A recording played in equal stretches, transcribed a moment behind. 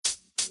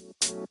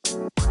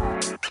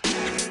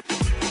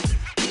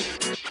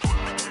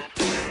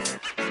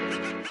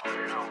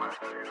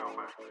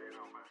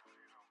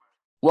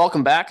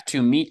Welcome back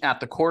to Meet at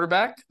the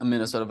Quarterback, a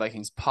Minnesota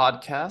Vikings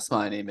podcast.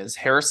 My name is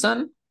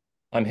Harrison.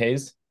 I'm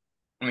Hayes.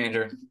 I'm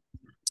Andrew.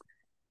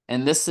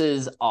 And this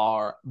is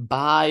our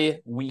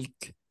bye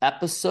week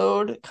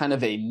episode, kind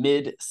of a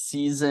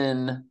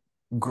mid-season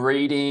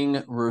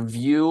grading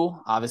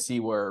review. Obviously,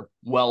 we're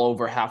well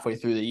over halfway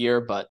through the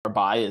year, but our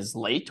bye is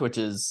late, which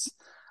is,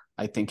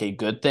 I think, a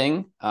good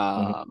thing.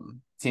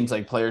 Seems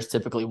like players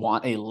typically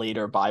want a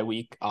later bye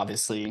week,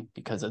 obviously,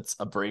 because it's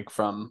a break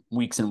from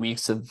weeks and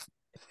weeks of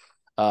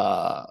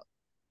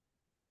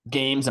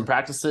games and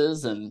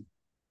practices. And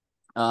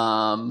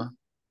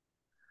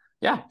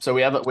so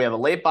we have a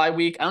late bye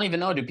week. I don't even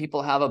know, do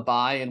people have a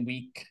bye in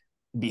week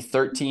be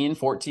 13,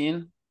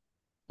 14?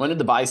 When did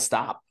the bye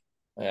stop?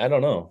 I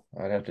don't know.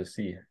 I'd have to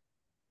see.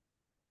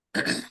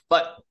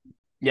 But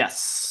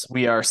yes,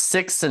 we are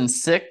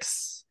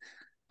 6-6,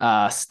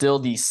 still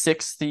the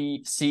sixth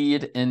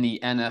seed in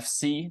the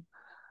NFC.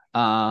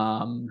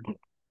 Kind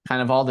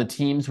of all the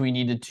teams we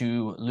needed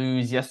to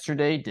lose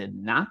yesterday did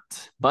not,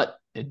 but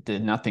it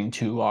did nothing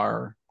to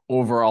our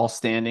overall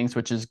standings,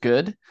 which is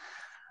good.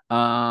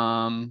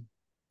 We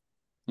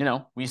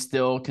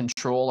still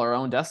control our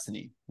own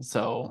destiny.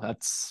 So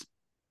that's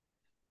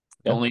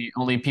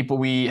only people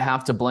we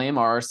have to blame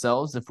are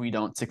ourselves if we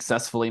don't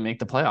successfully make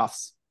the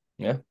playoffs.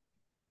 Yeah.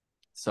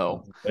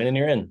 So win and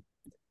you're in.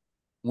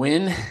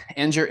 Win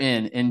and you're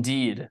in,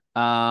 indeed.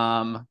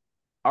 All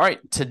right.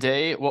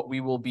 Today, what we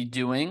will be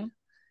doing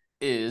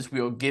is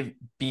we will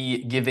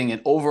be giving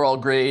an overall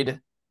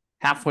grade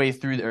halfway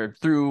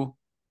through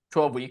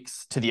 12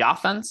 weeks to the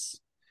offense,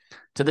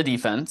 to the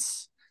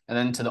defense, and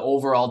then to the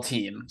overall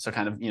team. So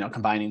kind of,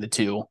 combining the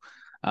two,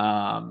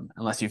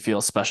 unless you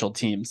feel special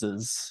teams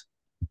is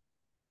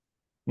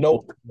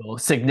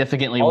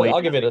significantly.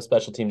 I'll give it a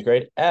special teams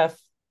grade, F.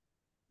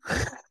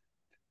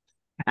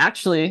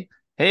 Actually,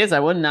 Hayes, I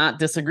would not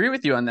disagree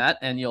with you on that,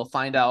 and you'll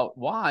find out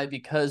why,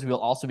 because we'll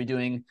also be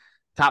doing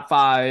top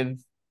 5,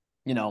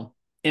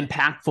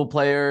 impactful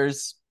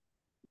players,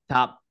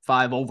 top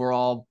 5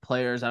 overall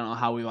players. I don't know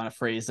how we want to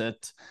phrase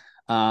it.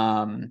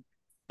 And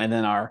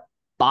then our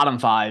bottom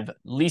 5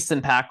 least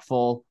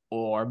impactful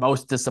or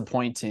most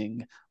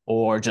disappointing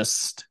or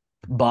just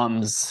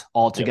bums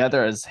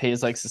altogether, as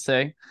Hayes likes to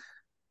say.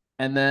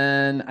 And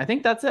then I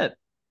think that's it.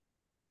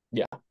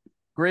 Yeah.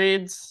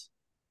 Grades,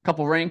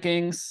 couple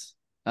rankings.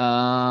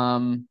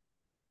 And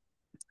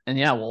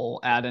yeah, we'll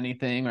add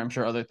anything, or I'm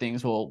sure other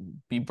things will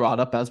be brought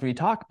up as we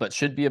talk, but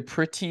should be a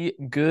pretty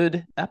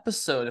good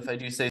episode if I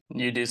do say.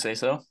 You do say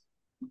so.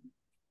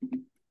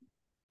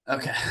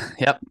 Okay.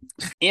 Yep.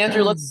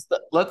 Andrew,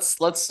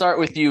 let's start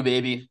with you,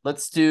 baby.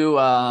 Let's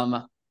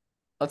start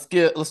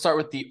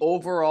with the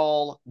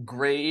overall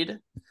grade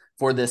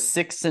for the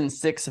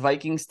 6-6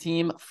 Vikings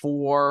team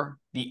for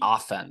the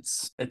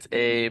offense. It's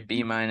a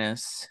B-.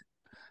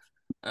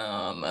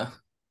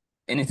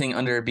 Anything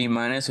under a B-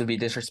 would be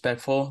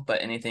disrespectful,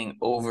 but anything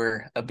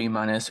over a B-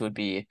 would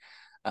be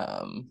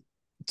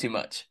too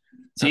much.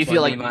 So you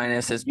feel like B-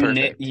 is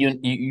perfect.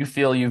 You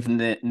feel you've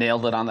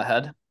nailed it on the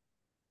head?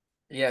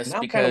 Yes, now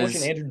because kind of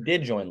wishing Andrew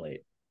did join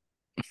late.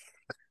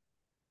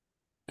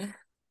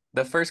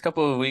 The first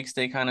couple of weeks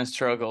they kind of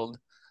struggled,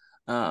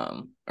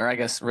 or I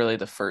guess really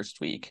the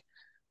first week.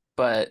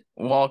 But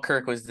while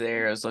Kirk was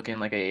there, it was looking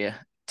like a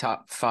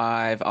top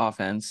 5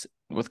 offense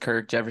with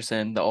Kirk,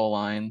 Jefferson, the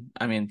O-line.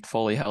 I mean,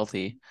 fully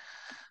healthy.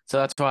 So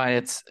that's why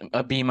it's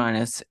a B-,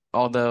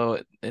 although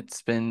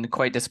it's been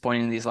quite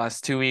disappointing these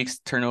last 2 weeks.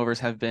 Turnovers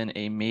have been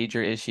a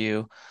major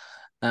issue.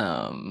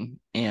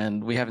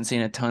 And we haven't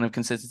seen a ton of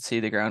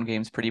consistency. The ground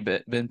game's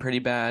been pretty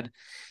bad.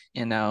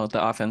 And now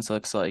the offense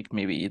looks like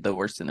maybe the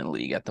worst in the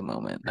league at the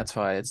moment. That's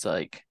why it's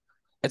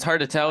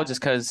hard to tell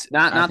just because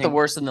not the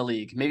worst in the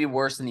league, maybe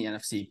worse in the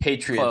NFC.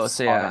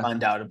 Patriots are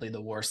undoubtedly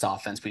the worst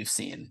offense we've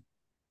seen.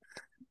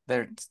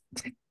 They're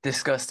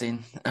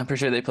disgusting. I'm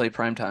pretty sure they play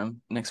primetime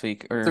next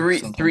week. Or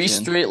three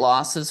straight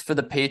losses for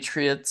the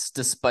Patriots,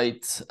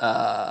 despite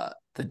the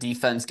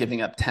defense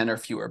giving up 10 or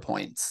fewer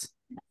points.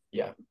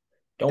 Yeah.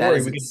 Don't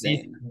worry, we can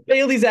see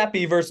Bailey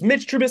Zappi versus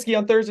Mitch Trubisky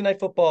on Thursday Night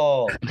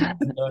Football.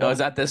 Is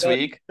that this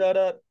week?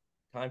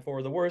 Time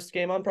for the worst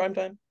game on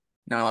primetime.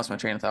 No, I lost my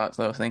train of thought.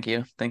 So thank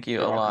you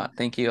a lot.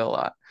 Thank you a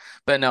lot.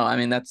 But no, I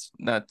mean that's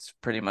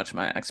pretty much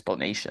my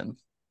explanation.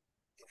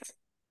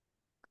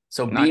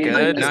 So not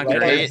good, not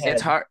great.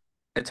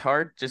 It's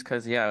hard just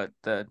because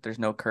there's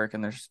no Kirk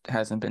and there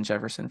hasn't been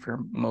Jefferson for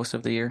most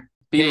of the year.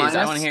 Hayes,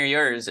 I want to hear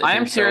yours. I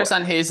am curious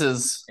on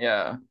Hayes's.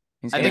 Yeah.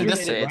 I think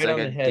this is right on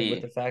the head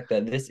with the fact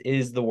that this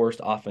is the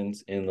worst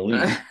offense in the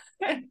league,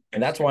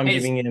 and that's why I'm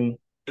giving him.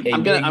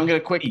 I'm gonna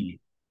quick.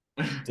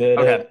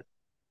 Okay.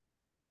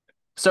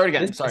 Start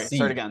again.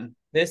 Start again.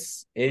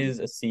 This is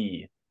a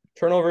C.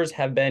 Turnovers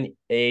have been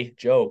a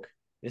joke.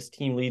 This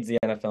team leads the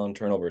NFL in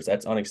turnovers.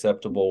 That's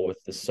unacceptable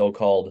with the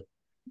so-called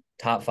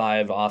top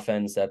 5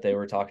 offense that they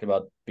were talking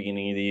about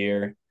beginning of the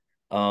year.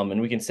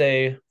 And we can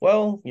say,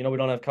 well, we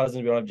don't have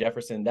Cousins, we don't have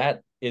Jefferson.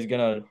 That is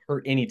going to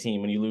hurt any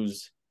team when you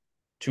lose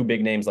two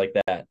big names like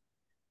that.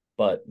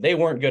 But they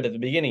weren't good at the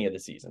beginning of the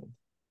season.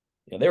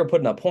 They were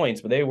putting up points,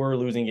 but they were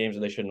losing games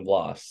that they shouldn't have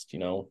lost.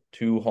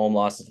 2 home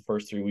losses the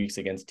first 3 weeks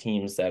against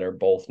teams that are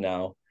both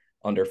now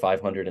under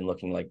 500 and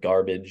looking like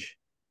garbage.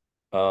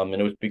 And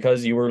it was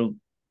because you were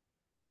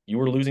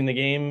losing the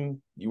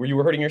game. You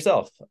were hurting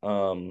yourself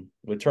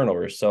with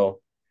turnovers.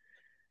 So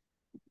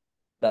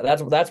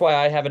that's why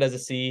I have it as a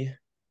C.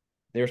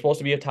 They were supposed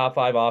to be a top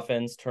 5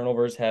 offense.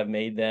 Turnovers have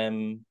made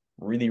them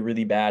really,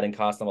 really bad and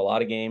cost them a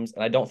lot of games.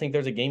 And I don't think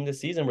there's a game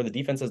this season where the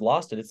defense has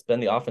lost it. It's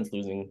been the offense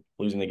losing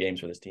the games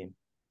for this team.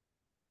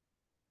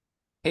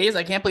 Hayes,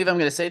 I can't believe I'm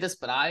going to say this,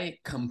 but I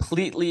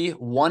completely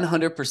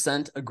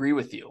 100% agree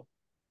with you.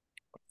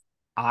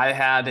 I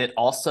had it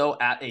also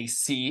at a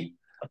C.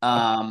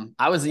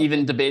 I was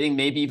even debating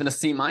maybe even a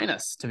C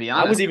minus, to be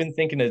honest. I was even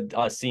thinking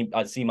a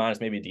C minus,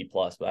 maybe a D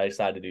plus, but I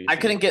decided to do C.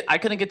 I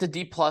couldn't get to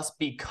D plus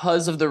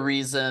because of the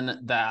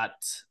reason that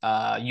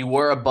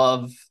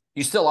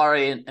you still are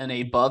an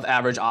above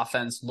average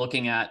offense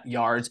looking at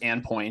yards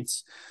and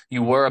points.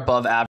 You were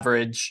above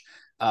average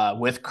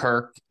with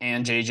Kirk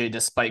and JJ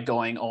despite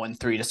going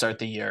 0-3 to start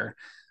the year.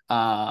 So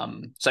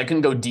I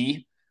couldn't go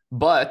D.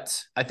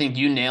 But I think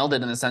you nailed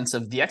it in the sense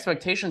of the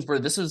expectations were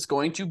this was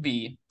going to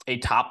be a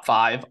top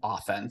 5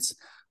 offense.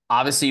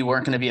 Obviously, you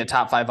weren't going to be a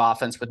top 5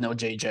 offense with no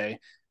JJ.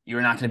 You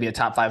were not going to be a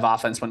top 5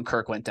 offense when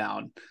Kirk went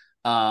down.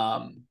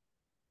 And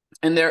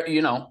there,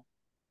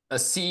 a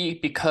C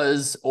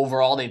because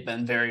overall they've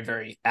been very,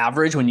 very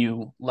average when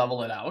you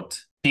level it out.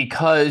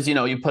 Because,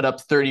 you put up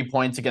 30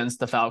 points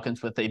against the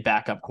Falcons with a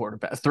backup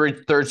quarterback,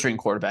 third string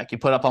quarterback. You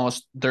put up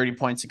almost 30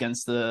 points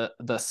against the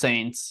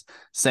Saints,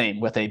 same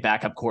with a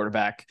backup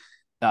quarterback,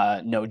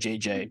 no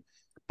JJ.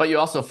 But you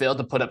also failed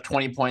to put up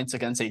 20 points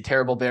against a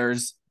terrible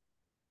Bears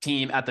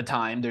team at the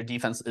time. Their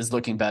defense is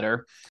looking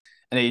better.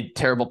 And a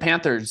terrible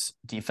Panthers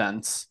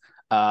defense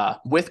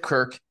with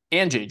Kirk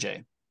and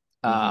JJ.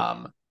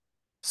 Mm-hmm.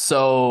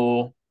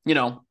 So,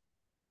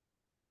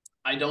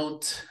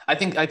 I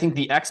think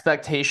the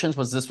expectations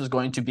was this was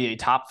going to be a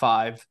top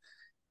 5.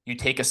 You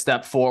take a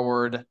step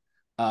forward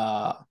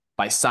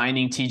by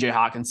signing TJ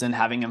Hawkinson,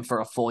 having him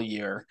for a full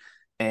year.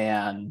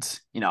 And,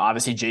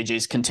 obviously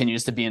JJ's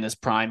continues to be in his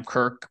prime.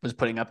 Kirk was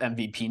putting up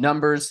MVP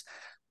numbers.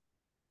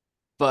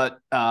 But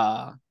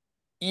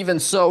even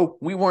so,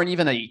 we weren't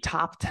even a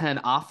top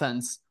 10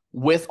 offense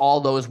with all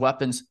those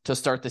weapons to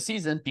start the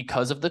season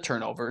because of the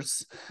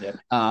turnovers. Yep.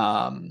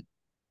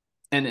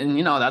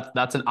 And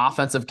that's an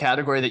offensive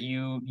category that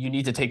you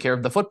need to take care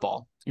of the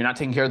football. You're not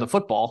taking care of the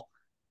football.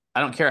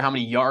 I don't care how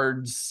many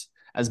yards,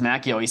 as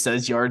Mackie always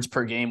says, yards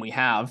per game we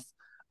have.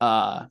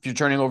 If you're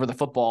turning over the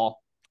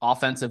football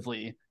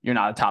offensively, you're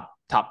not a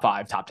top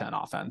 5, top 10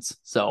 offense.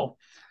 So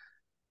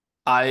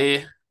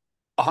I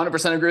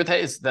 100% agree with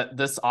Hayes that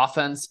this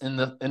offense in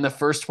the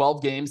first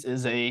 12 games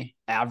is a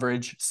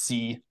average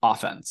C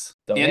offense.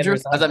 So Andrew,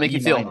 how does that make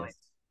you feel?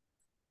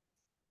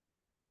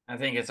 I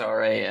think it's all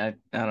right.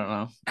 I don't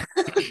know.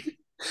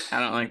 I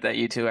don't like that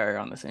you two are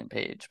on the same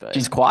page, but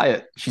she's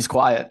quiet.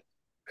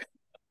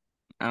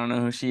 I don't know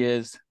who she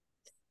is.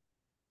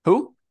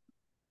 Who?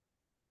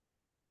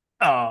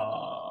 Oh,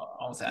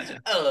 almost had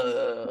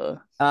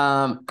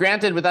you.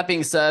 Granted, with that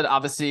being said,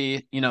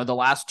 obviously, the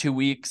last 2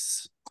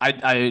 weeks,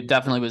 I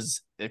definitely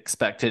was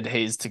expected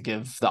Hayes to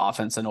give the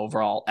offense an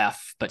overall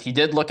F, but he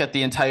did look at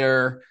the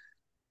entire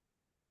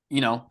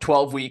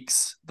 12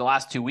 weeks. The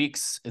last 2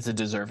 weeks is a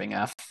deserving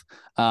F.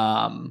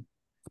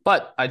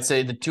 But I'd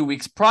say the 2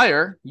 weeks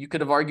prior, you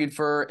could have argued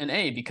for an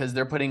A because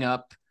they're putting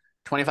up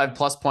 25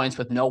 plus points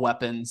with no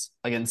weapons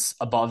against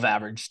above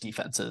average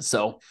defenses.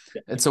 So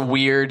it's a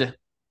weird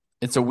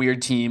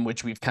team,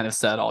 which we've kind of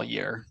said all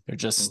year. They're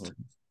just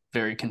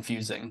very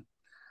confusing.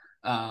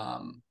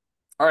 All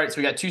right. So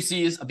we got 2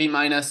 C's, a B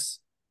minus.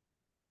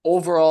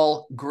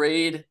 Overall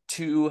grade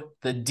to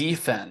the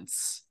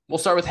defense. We'll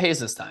start with Hayes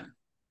this time.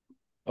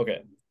 Okay.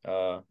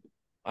 I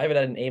have it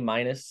at an A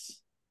minus.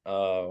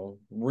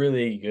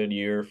 Really good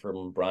year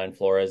from Brian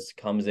Flores.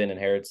 Comes in,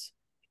 inherits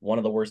one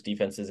of the worst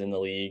defenses in the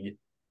league,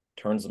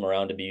 turns them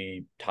around to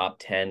be top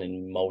 10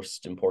 in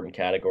most important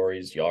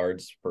categories: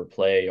 yards per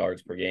play,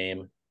 yards per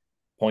game,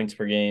 points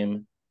per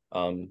game.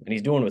 And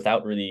he's doing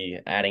without really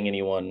adding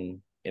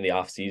anyone in the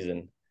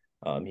offseason.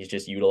 He's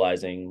just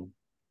utilizing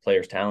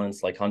players'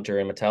 talents like Hunter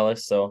and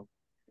Metellus. So,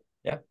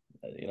 yeah,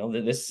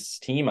 this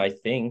team, I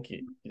think,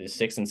 is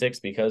 6-6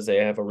 because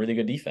they have a really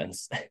good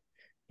defense. I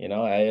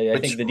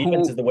think the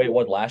defense is the way it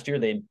was last year.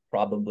 They'd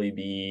probably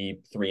be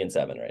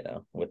 3-7 right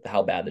now with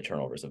how bad the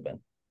turnovers have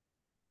been.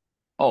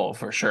 Oh,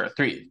 for sure.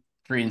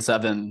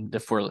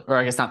 3-7 or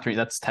I guess not 3.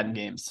 That's 10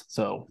 games.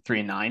 So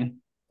 3-9.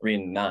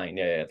 3-9.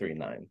 Yeah,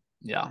 3-9.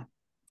 Yeah.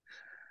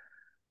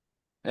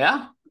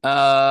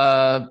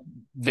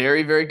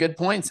 Very, very good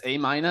points. A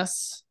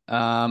minus,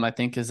 I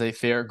think, is a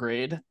fair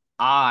grade.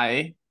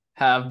 I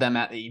have them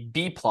at a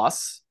B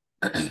plus.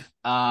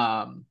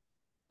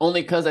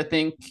 Only because I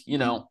think,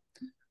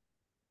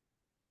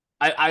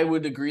 I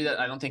would agree that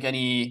I don't think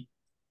any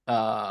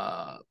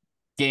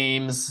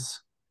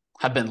games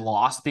have been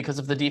lost because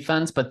of the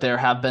defense, but there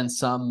have been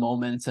some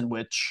moments in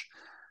which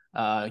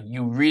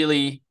you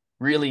really,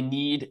 really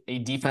need a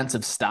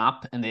defensive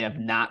stop, and they have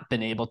not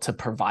been able to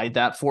provide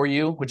that for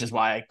you, which is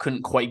why I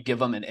couldn't quite give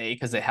them an A,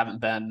 because they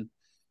haven't been.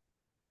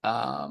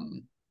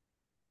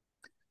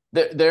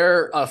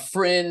 They're a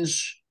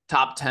fringe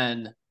top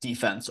 10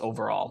 defense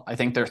overall. I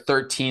think they're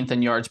 13th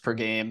in yards per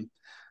game.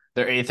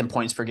 They're 8th in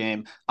points per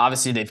game.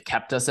 Obviously, they've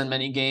kept us in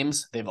many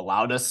games. They've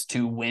allowed us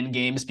to win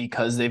games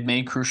because they've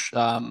made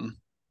crucial,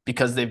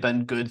 because they've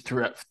been good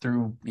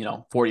through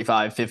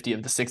 45, 50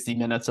 of the 60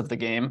 minutes of the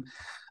game.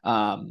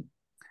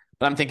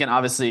 But I'm thinking,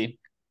 obviously,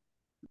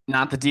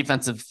 not the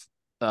defensive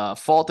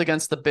fault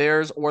against the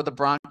Bears or the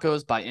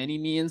Broncos by any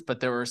means, but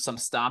there were some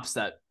stops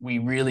that we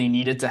really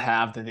needed to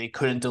have that they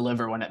couldn't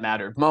deliver when it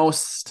mattered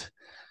most.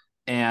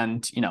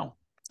 And,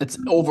 it's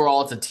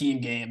a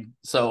team game.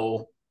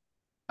 So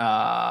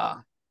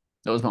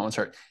those moments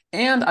hurt.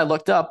 And I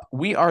looked up,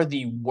 we are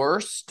the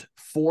worst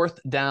fourth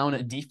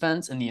down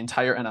defense in the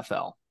entire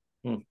NFL.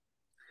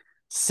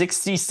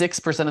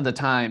 66% of the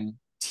time,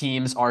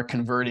 teams are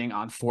converting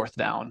on fourth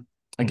down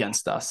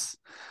against us,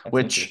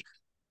 which,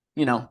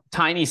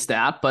 tiny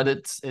stat, but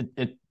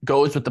it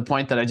goes with the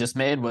point that I just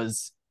made,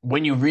 was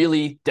when you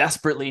really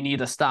desperately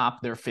need a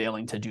stop, they're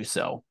failing to do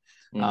so.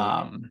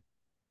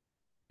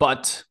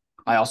 But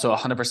I also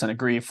 100%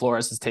 agree.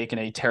 Flores has taken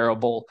a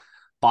terrible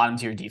bottom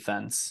tier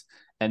defense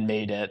and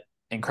made it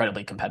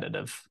incredibly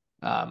competitive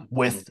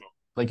with,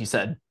 like you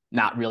said,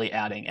 not really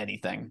adding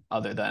anything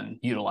other than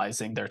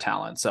utilizing their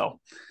talent. So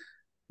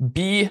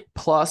B+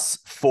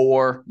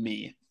 for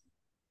me.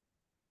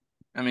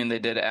 I mean, they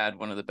did add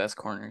one of the best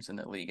corners in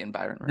the league in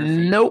Byron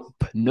Murphy.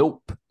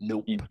 Nope.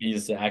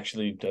 He's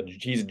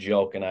a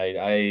joke, and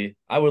I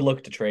would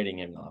look to trading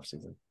him in the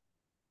offseason.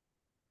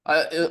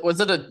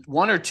 Was it a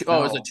 1 or 2? Oh,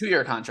 it was a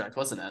 2-year contract,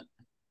 wasn't it?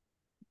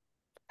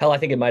 Hell, I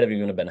think it might have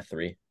even been a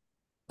 3.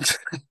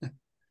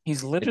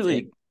 He's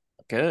literally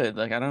good.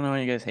 Like, I don't know why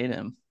you guys hate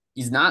him.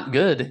 He's not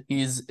good.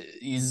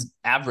 He's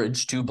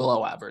average to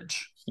below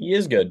average. He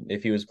is good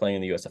if he was playing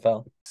in the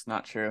USFL. It's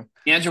not true.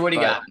 Andrew, what do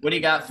you got? What do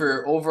you got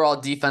for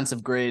overall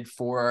defensive grade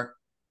for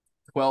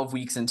 12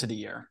 weeks into the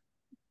year?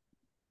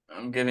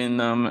 I'm giving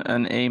them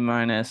an A-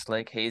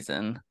 like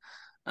Hazen.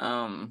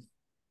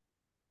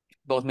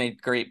 Both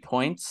made great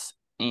points,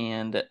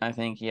 and I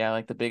think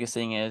like the biggest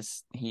thing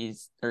is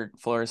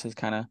Flores has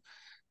kind of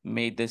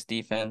made this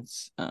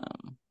defense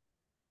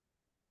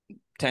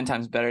 10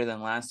 times better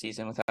than last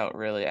season without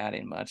really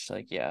adding much.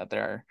 Like,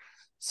 there are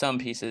some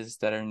pieces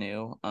that are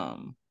new,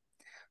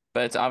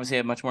 but it's obviously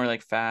a much more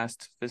like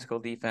fast physical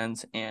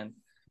defense. And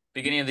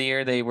beginning of the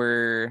year, they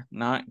were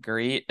not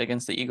great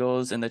against the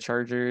Eagles and the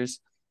Chargers.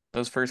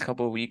 Those first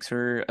couple of weeks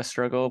were a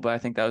struggle, but I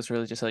think that was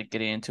really just like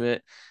getting into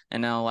it.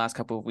 And now the last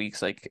couple of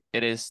weeks, like,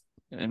 it is,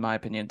 in my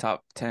opinion,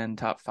 top 10,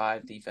 top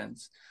 5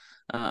 defense.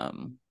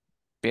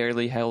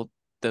 Barely held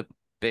the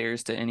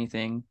Bears to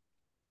anything.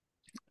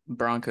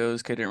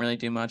 Broncos couldn't really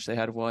do much. They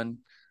had one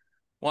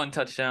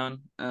touchdown,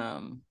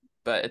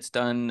 but it's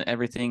done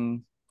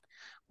everything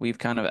we've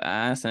kind of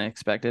asked and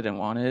expected and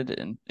wanted,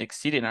 and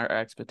exceeding our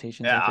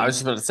expectations. Yeah, I was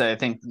just about to say, I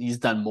think he's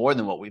done more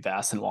than what we've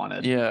asked and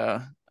wanted.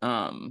 Yeah.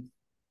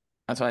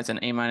 That's why it's an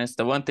A-.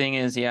 The one thing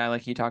is,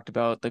 like you talked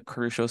about, the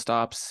crucial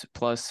stops,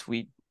 plus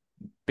we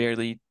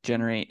barely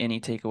generate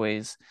any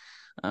takeaways.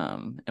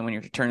 And when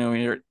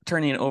you're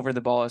turning over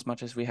the ball as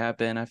much as we have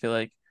been, I feel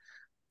like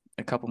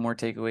a couple more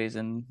takeaways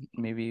and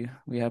maybe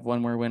we have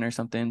one more win or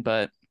something.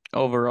 But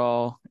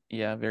overall,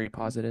 very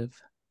positive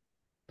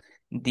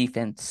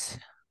defense.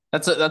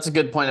 That's a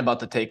good point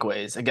about the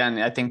takeaways. Again,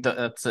 I think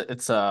that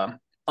it's a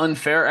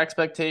unfair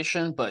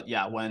expectation, but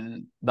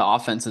when the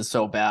offense is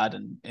so bad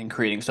and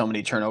creating so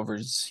many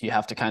turnovers, you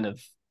have to kind of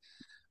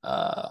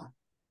I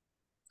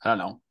don't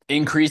know,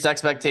 increase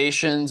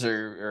expectations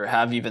or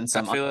have even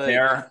some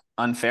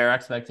unfair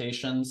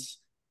expectations.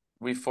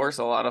 We force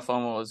a lot of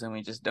fumbles and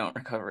we just don't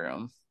recover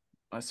them.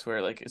 I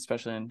swear, like,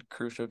 especially in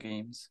crucial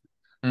games.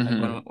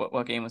 Like,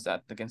 what game was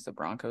that? Against the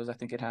Broncos, I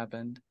think it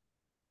happened.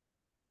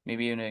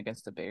 Maybe even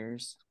against the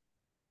Bears.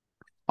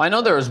 I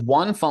know there was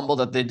one fumble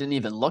that they didn't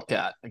even look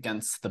at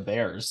against the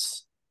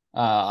Bears.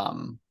 I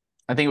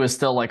think it was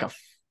still like a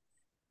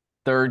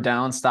third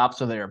down stop,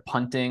 so they were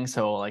punting,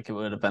 so like it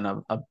would have been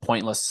a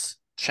pointless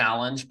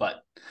challenge.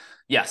 But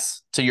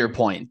yes, to your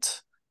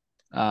point,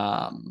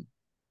 I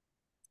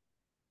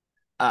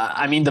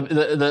mean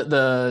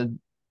the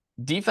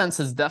defense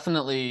has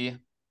definitely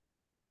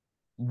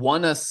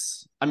won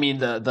us. I mean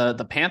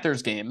the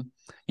Panthers game,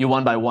 you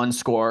won by 1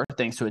 score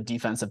thanks to a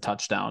defensive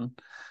touchdown.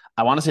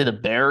 I want to say the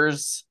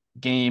Bears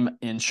game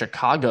in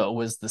Chicago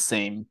was the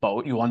same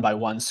boat. You won by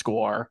 1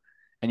 score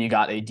and you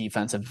got a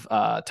defensive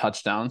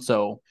touchdown.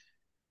 So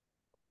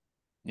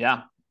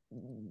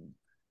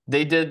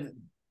they did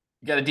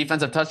get a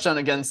defensive touchdown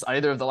against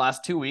either of the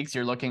last 2 weeks.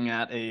 You're looking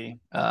at a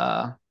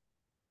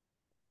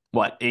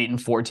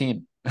 8-4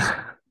 team.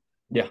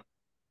 Yeah.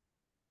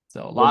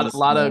 So a lot of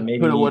coulda,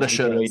 woulda,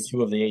 shouldas.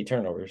 2 of the 8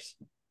 turnovers.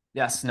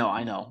 Yes, no,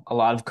 I know. A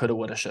lot of coulda,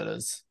 woulda,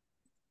 shouldas.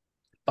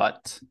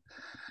 But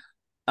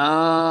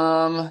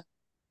All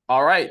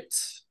right.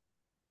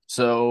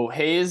 So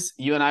Hayes,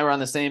 you and I were on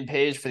the same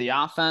page for the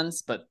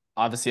offense, but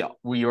obviously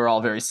we were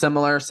all very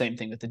similar. Same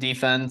thing with the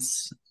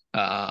defense.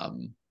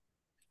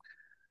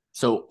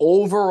 So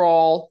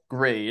overall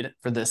grade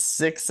for the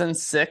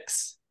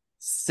 6-6,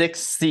 6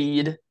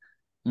 seed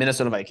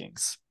Minnesota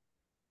Vikings.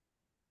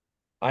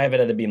 I have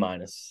it at a B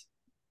minus.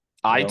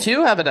 I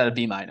too have it at a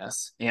B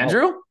minus.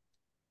 Andrew?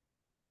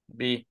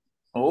 B.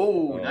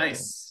 Oh,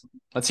 nice.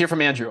 Let's hear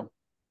from Andrew.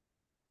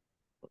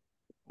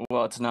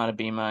 Well, it's not a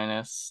B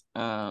minus.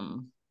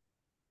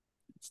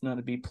 It's not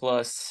a B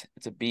plus.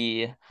 It's a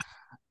B.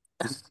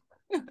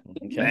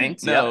 Okay.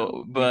 Thanks.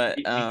 No, yeah. but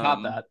we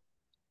caught that.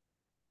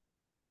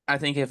 I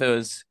think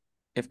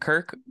if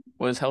Kirk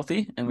was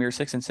healthy and we were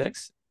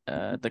 6-6,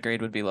 the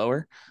grade would be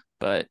lower,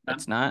 but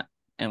it's not.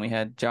 And we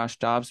had Josh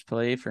Dobbs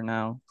play for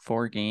now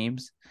 4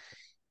 games,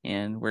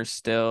 and we're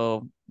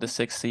still the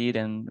 6th seed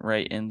and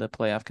right in the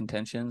playoff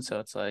contention. So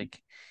it's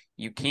like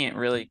you can't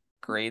really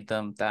grade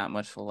them that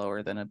much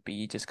lower than a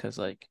B just because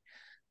like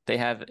they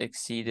have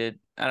exceeded.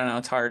 I don't know.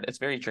 It's hard. It's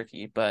very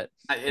tricky, but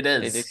it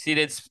is. They've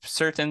exceeded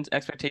certain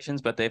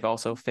expectations, but they've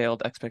also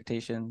failed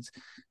expectations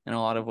in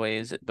a lot of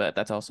ways. But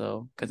that's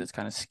also because it's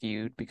kind of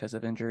skewed because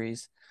of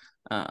injuries.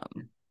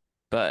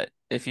 But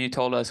if you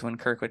told us when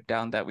Kirk went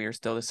down that we were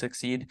still the 6th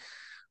seed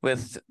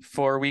with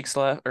 4 weeks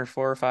left or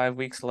 4 or 5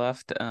 weeks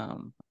left,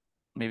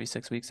 maybe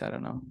 6 weeks, I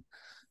don't know.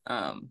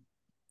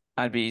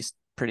 I'd be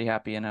pretty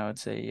happy, and I would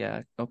say,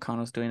 yeah,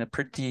 O'Connell's doing a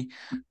pretty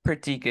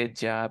good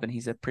job, and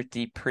he's a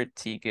pretty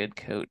good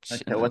coach.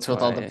 Okay, what's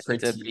with all the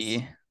pretties?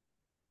 B.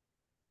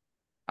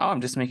 Oh,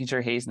 I'm just making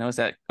sure Hayes knows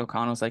that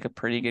O'Connell's like a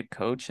pretty good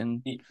coach,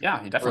 and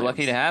yeah, he definitely we're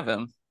lucky to have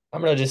him.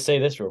 I'm gonna just say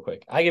this real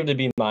quick. I give it a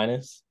B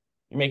minus.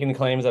 You're making the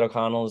claims that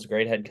O'Connell is a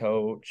great head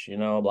coach,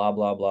 blah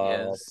blah blah,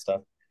 Yes. all that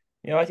stuff.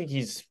 I think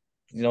he's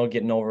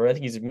getting over. I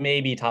think he's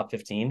maybe top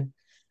 15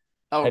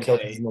 head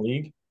coaches in the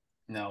league.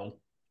 No.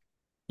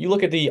 You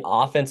look at the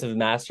offensive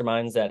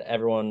masterminds that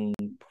everyone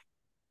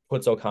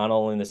puts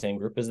O'Connell in the same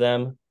group as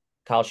them: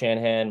 Kyle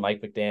Shanahan,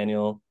 Mike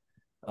McDaniel,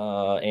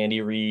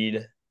 Andy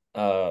Reid.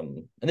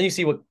 And then you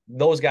see what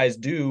those guys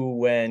do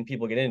when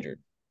people get injured.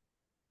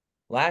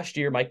 Last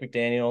year, Mike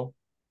McDaniel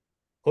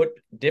put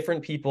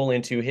different people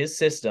into his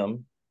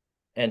system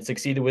and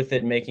succeeded with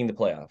it, making the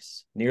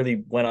playoffs.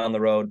 Nearly went on the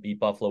road,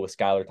 beat Buffalo with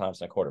Skylar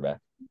Thompson at quarterback.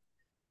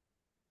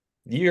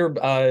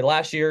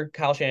 Last year,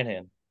 Kyle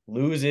Shanahan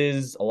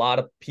loses a lot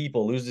of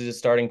people, loses his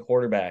starting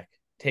quarterback,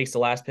 takes the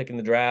last pick in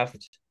the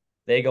draft.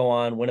 They go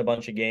on, win a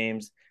bunch of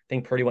games. I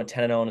think Purdy went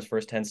 10-0 in his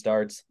first 10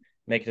 starts,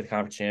 make it to the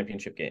conference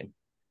championship game.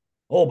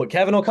 Oh, but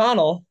Kevin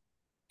O'Connell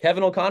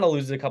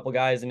loses a couple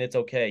guys, and it's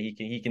okay.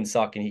 He can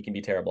suck, and he can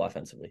be terrible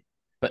offensively.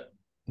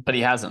 But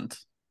he hasn't.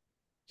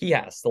 He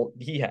has. Last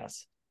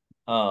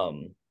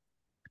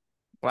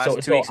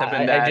 2 weeks have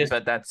been bad,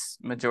 but that's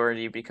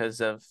majority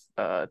because of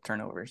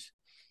turnovers.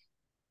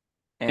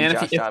 And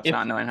Josh Dobbs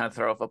not knowing how to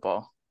throw a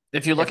football.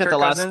 If you look at the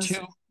last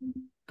 2,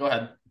 go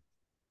ahead.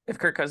 If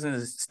Kirk Cousins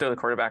is still the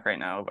quarterback right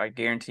now, I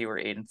guarantee we're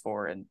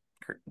 8-4, and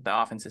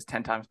the offense is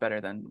 10 times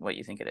better than what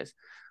you think it is.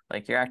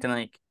 Like you're acting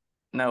like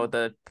no.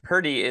 The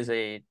Purdy is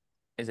a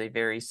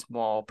very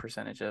small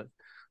percentage of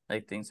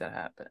like things that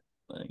happen.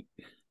 Like,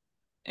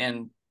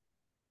 and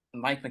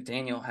Mike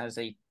McDaniel has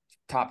a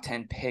top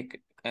 10 pick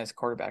as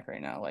quarterback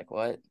right now. Like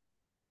what?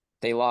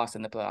 They lost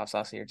in the playoffs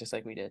last year, just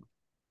like we did.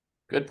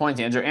 Good point,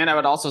 Andrew. And I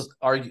would also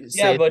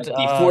say that the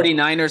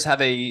 49ers have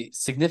a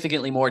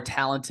significantly more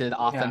talented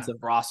offensive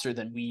roster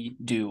than we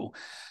do.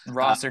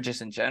 Roster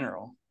just in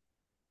general.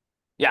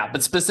 Yeah,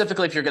 but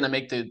specifically if you're going to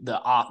make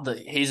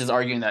the Hayes is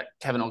arguing that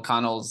Kevin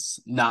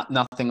O'Connell's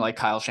nothing like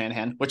Kyle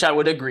Shanahan, which I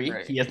would agree.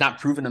 Right. He has not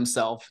proven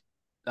himself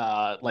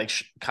like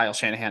Kyle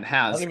Shanahan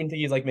has. I don't even think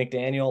he's like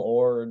McDaniel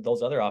or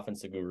those other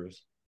offensive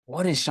gurus.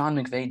 What has Sean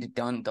McVay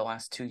done the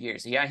last 2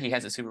 years? Yeah, he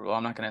has a Super Bowl.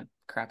 I'm not going to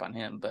crap on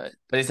him, but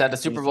he's had the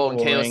Super Bowl and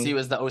KOC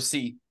was the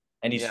OC.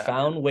 And he's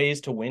found ways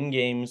to win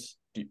games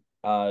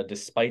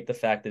despite the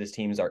fact that his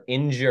teams are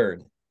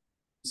injured.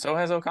 So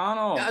has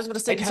O'Connell. Yeah, I was going to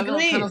say Kevin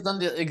O'Connell's done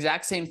the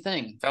exact same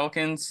thing.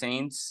 Falcons,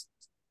 Saints,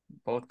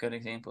 both good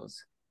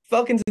examples.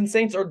 Falcons and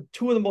Saints are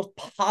 2 of the most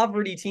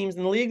poverty teams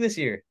in the league this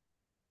year.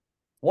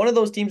 One of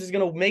those teams is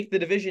going to make the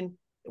division,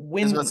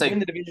 win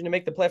the division, and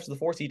make the playoffs to the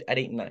 4 seed at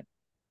 8 and 9.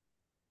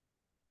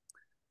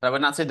 But I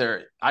would not say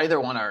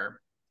either one are.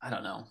 I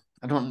don't know.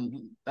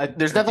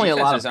 There's definitely a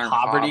lot of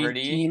poverty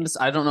teams.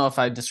 I don't know if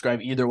I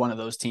describe either one of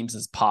those teams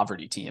as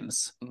poverty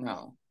teams.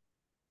 No.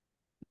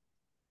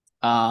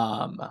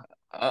 I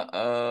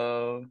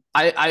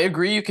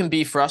agree. You can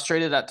be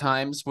frustrated at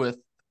times with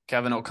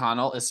Kevin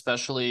O'Connell,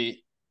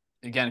 especially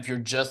again if you're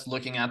just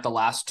looking at the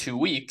last 2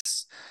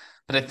 weeks.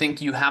 But I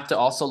think you have to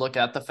also look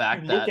at the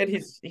fact that look at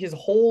his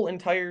whole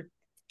entire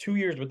 2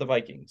 years with the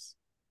Vikings,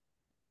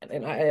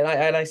 and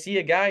I see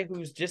a guy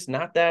who's just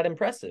not that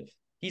impressive.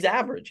 He's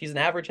average. He's an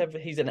average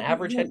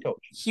head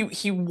coach.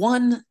 He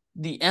won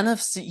the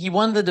NFC. He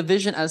won the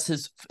division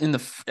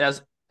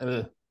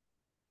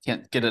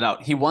can't get it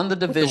out. He won the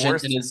division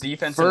in his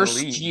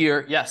first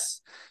year. Yes,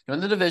 he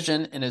won the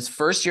division in his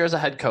first year as a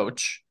head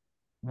coach.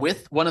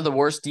 with one of the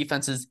worst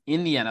defenses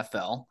in the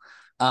NFL.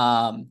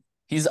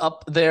 He's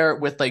up there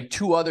with like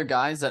two other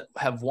guys that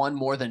have won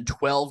more than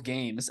 12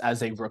 games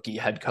as a rookie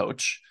head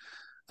coach.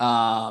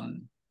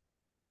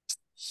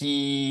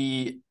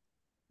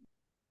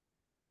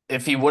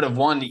 If he would have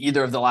won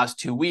either of the last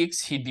 2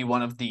 weeks, he'd be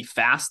one of the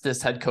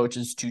fastest head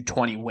coaches to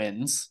 20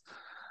 wins.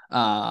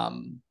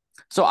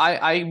 So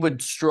I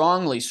would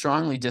strongly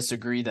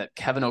disagree that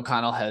Kevin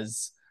O'Connell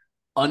has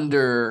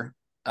under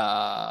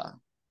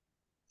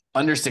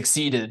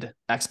succeeded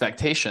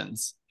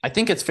expectations. I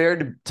think it's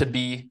fair to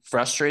be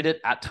frustrated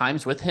at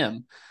times with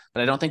him,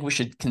 but I don't think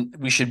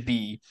we should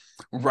be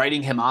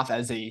writing him off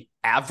as a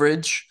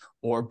average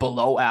or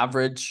below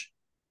average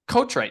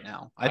coach right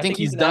now. I think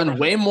he's done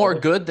way more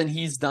good than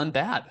he's done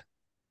bad.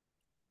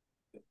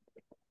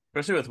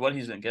 Especially with what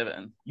he's been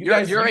given. You're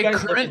a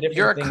current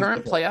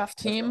playoff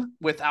team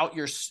without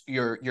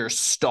your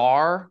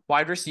star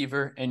wide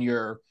receiver and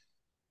your,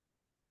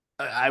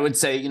 I would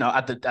say,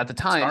 at the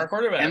time,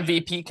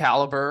 MVP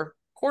caliber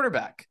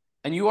quarterback,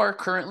 and you are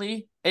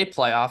currently a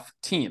playoff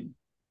team.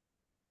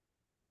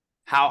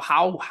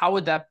 How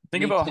would that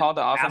think about how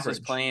the offense was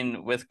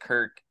playing with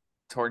Kirk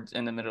towards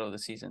in the middle of the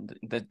season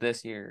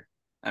this year?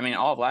 I mean,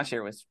 all of last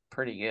year was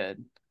pretty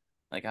good.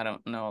 Like, I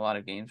don't know a lot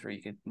of games where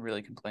you could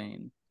really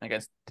complain. I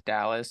guess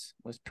Dallas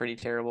was pretty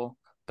terrible,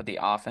 but the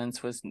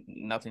offense was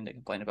nothing to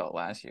complain about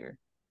last year.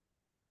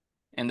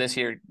 And this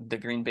year, the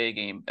Green Bay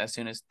game, as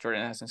soon as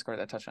Jordan Addison scored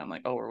that touchdown, I'm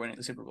like, oh, we're winning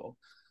the Super Bowl.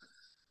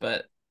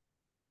 But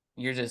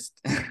you're just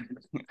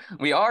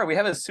we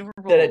have a Super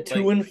Bowl at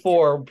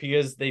 2-4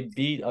 because they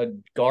beat a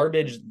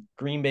garbage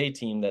Green Bay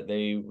team that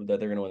they're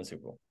gonna win the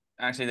Super Bowl.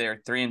 Actually, they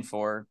are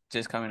 3-4,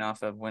 just coming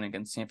off of win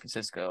against San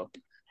Francisco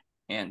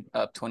and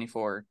up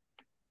 24-10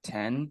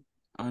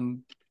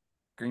 on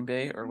Green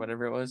Bay or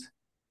whatever it was.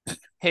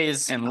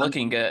 And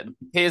looking good.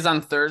 Hayes,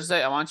 on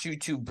Thursday, I want you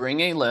to bring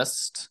a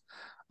list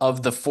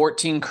of the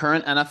 14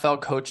 current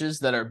NFL coaches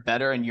that are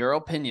better, in your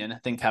opinion,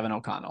 than Kevin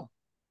O'Connell.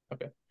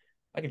 Okay.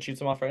 I can shoot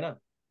some off right now.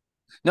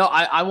 No,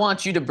 I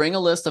want you to bring a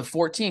list of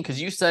 14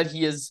 because you said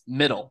he is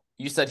middle.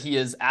 You said he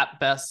is at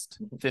best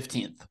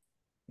 15th.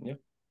 Yeah.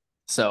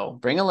 So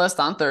bring a list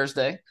on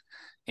Thursday.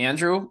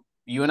 Andrew,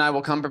 you and I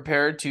will come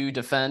prepared to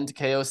defend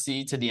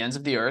KOC to the ends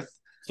of the earth.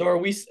 So are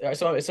we?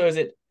 So is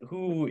it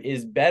who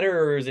is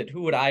better, or is it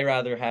who would I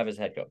rather have as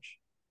head coach?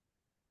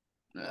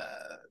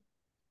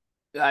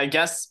 I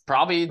guess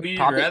probably. Who you'd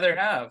rather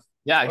have?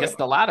 Yeah, I guess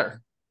the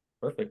latter.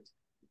 Perfect.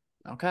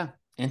 Okay,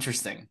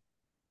 interesting.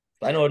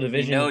 I know a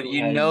division.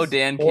 You know,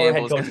 Dan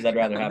Campbell's head coaches I'd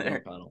rather have than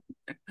O'Connell.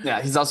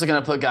 Yeah, he's also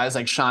going to put guys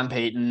like Sean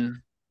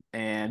Payton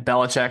and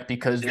Belichick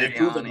because they've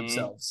proven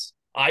themselves.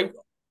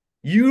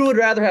 You would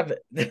rather have.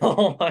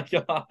 Oh my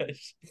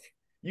gosh,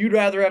 you'd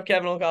rather have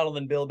Kevin O'Connell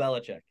than Bill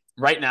Belichick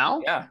right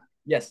now? Yeah.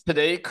 Yes.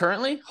 Today,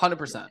 currently,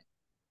 100%.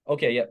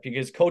 Okay, yeah,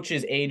 because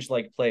coaches age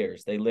like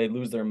players. They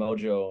lose their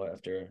mojo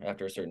after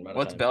a certain amount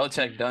of time. What's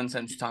Belichick done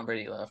since Tom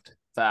Brady left?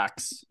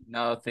 Facts.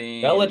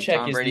 Nothing.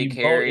 Belichick is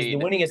the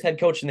winningest head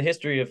coach in the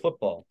history of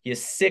football. He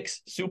has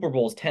 6 Super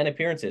Bowls, 10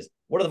 appearances.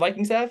 What do the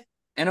Vikings have?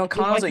 And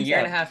O'Connell's a year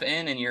and a half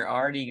in, and you're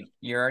already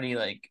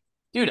like,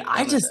 dude.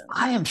 I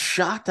am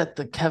shocked at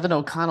the Kevin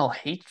O'Connell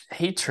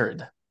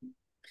hatred.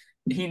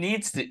 He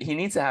needs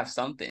to have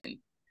something.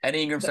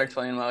 Eddie Ingram starts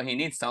playing well. He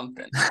needs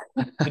something.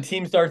 The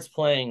team starts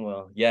playing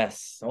well.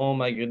 Yes. Oh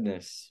my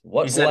goodness.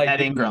 What will I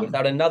do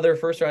without another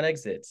first-round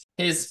exit?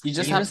 You have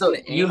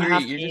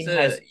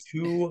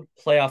 2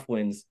 playoff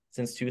wins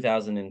since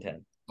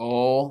 2010.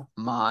 Oh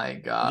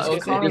my God.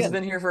 O'Connell's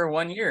been here for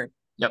 1 year.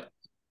 Yep.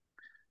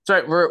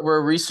 That's right.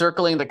 We're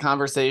recircling the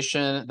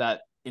conversation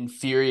that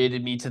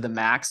infuriated me to the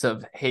max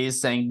of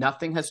Hayes saying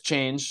nothing has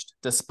changed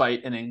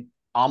despite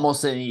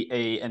almost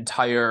a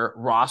entire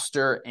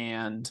roster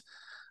and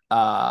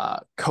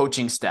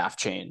coaching staff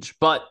change.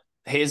 But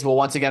Hayes will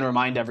once again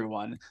remind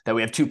everyone that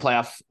we have 2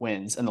 playoff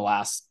wins in the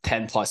last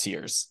 10 plus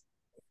years.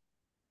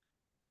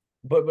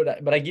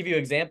 But I give you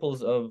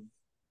examples of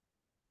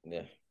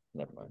never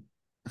mind.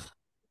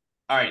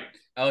 All right.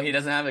 Oh, he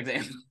doesn't have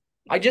examples.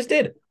 I just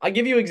did. I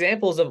give you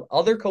examples of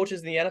other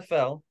coaches in the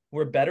NFL who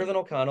are better than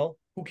O'Connell,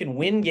 who can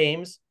win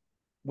games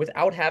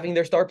without having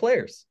their star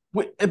players.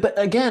 But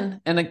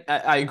again, and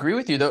I agree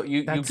with you, though,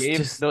 you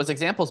gave those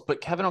examples, but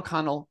Kevin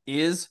O'Connell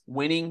is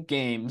winning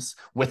games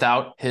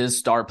without his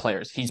star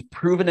players. He's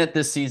proven it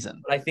this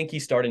season. But I think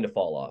he's starting to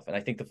fall off, and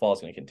I think the fall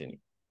is going to continue.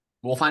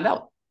 We'll find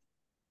out.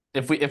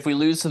 If we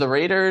lose to the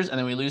Raiders and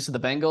then we lose to the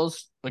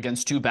Bengals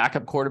against 2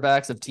 backup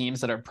quarterbacks of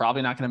teams that are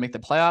probably not going to make the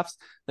playoffs,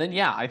 then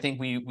yeah, I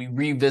think we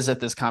revisit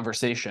this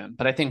conversation.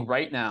 But I think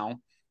right now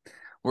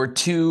we're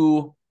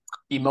too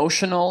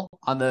emotional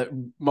on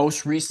the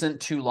most recent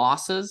 2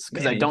 losses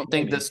because I don't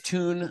think this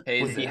tune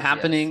would be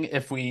happening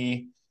if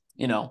we,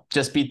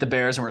 just beat the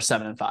Bears and we're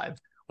 7-5,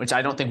 which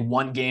I don't think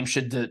one game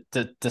should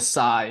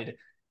decide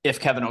if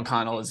Kevin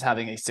O'Connell is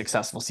having a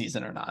successful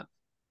season or not.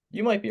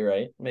 You might be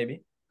right.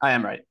 Maybe. I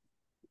am right.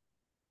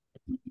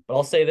 But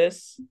I'll say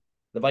this,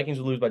 the Vikings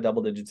will lose by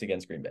double digits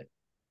against Green Bay.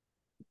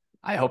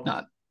 I hope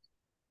not.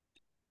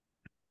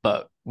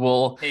 But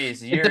Well,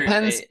 Hayes, it you're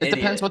depends. a It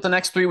depends idiot. what the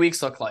next 3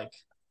 weeks look like.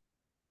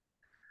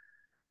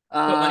 Put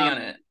money on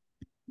Um, it.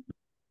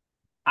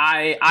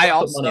 I Yeah, I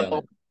put money on also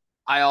it.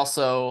 I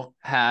also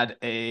had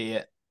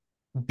a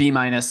B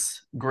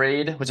minus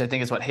grade, which I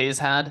think is what Hayes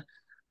had.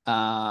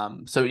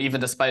 So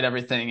even despite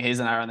everything, Hayes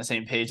and I are on the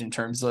same page in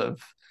terms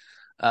of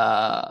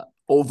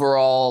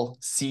overall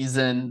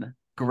season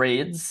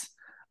grades.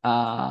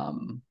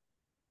 Um,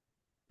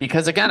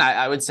 because again,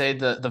 I would say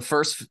the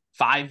first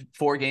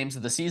 4 games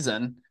of the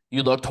season,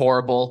 you looked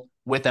horrible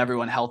with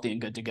everyone healthy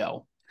and good to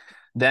go.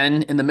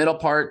 Then in the middle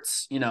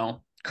parts,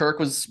 Kirk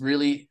was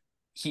really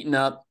heating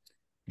up.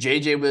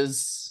 JJ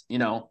was,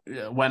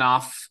 went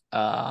off.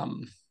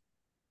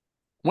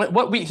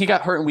 What week he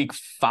got hurt in week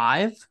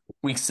 5,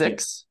 week Yeah,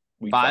 6,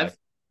 week 5. 5.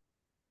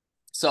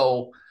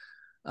 So,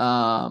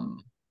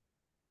 um,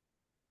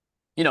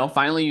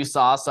 finally you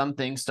saw some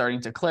things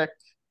starting to click.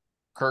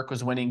 Kirk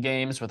was winning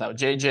games without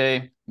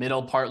JJ.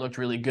 Middle part looked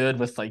really good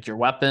with like your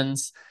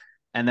weapons.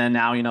 And then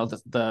now,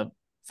 the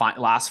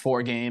last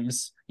 4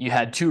 games, you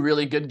had 2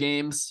 really good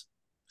games,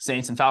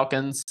 Saints and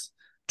Falcons,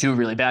 2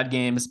 really bad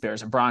games,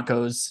 Bears and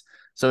Broncos.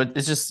 So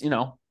it's just,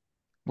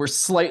 we're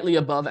slightly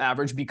above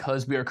average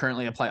because we are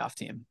currently a playoff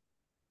team.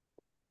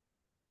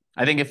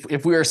 I think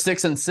if we were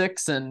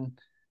 6-6 and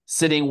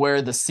sitting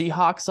where the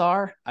Seahawks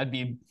are, I'd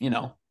be,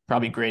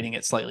 probably grading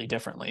it slightly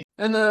differently.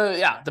 And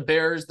the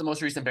Bears, the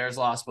most recent Bears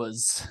loss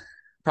was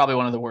probably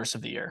one of the worst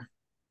of the year.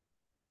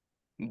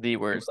 The It was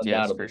worst,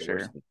 yes, undoubtedly for the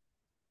worst. sure.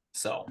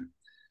 So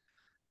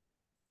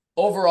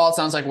overall, it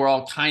sounds like we're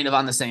all kind of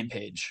on the same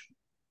page.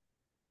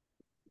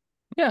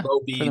 Yeah, Low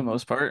for the B,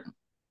 most part.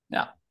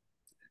 yeah.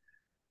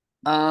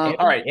 All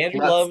Andrew, right, Andrew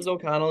let's. loves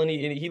O'Connell, and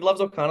he loves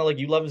O'Connell like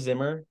you love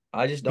Zimmer.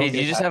 I just don't Hayes,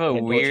 you get just have a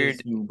head coaches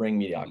weird. who bring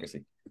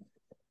mediocrity.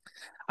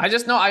 I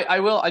just know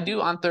I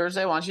do on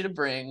Thursday. I want you to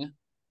bring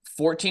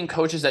 14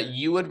 coaches that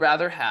you would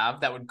rather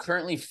have that would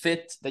currently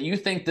fit that you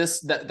think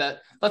that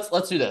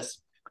let's do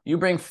this. You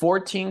bring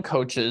 14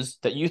 coaches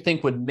that you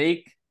think would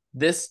make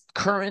this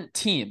current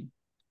team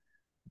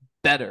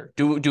better,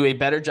 do a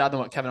better job than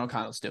what Kevin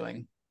O'Connell's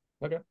doing.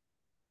 Okay.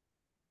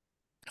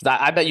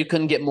 I bet you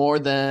couldn't get more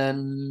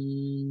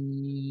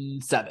than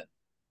 7.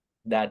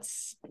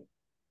 That's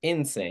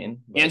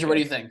insane. Andrew, what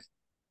do Okay. you think?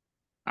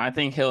 I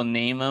think he'll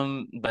name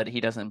them, but he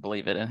doesn't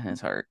believe it in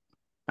his heart.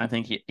 I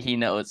think he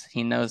knows.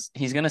 He knows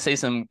he's gonna say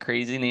some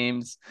crazy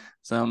names.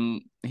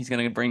 He's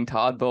gonna bring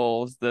Todd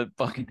Bowles, the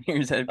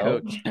Buccaneers head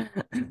Oh, coach. And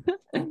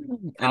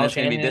Kyle it's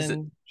gonna be this.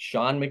 Shanahan,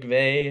 Sean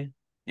McVay,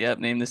 Yep,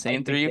 name the Mike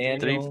same three.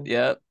 McDaniel.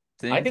 Yep,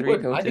 I same think three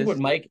what I think what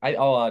coaches. Mike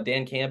I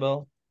Dan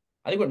Campbell.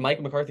 I think what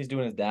Mike McCarthy's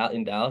doing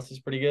in Dallas is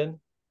pretty good.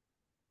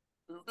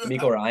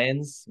 D'Amico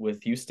Ryans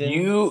with Houston.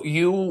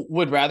 You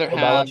would rather Bill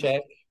have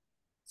Belichick.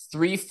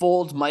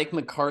 threefold Mike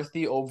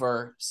McCarthy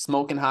over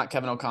smoking hot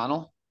Kevin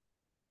O'Connell?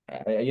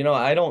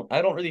 I don't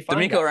really find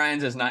D'Amico guys.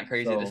 Ryans is not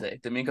crazy to So say.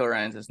 D'Amico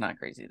Ryans is not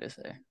crazy to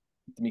say.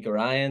 D'Amico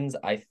Ryans,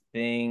 I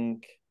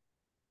think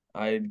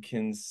I'd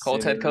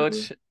Colts head consider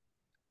coach.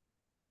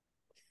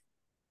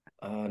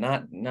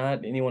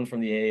 not anyone from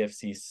the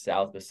AFC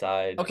South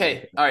besides Mike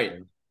Okay, all right.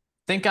 McCarthy.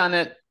 Think on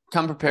it.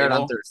 Come prepared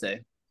on Vrabel.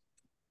 Thursday.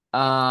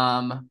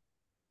 Um,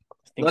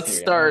 Think let's Sirianni.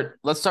 start.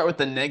 Let's start with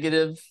the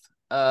negative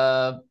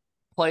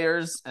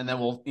players, and then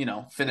we'll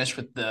finish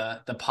with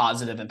the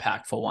positive,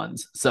 impactful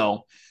ones.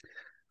 So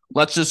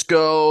let's just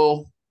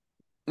go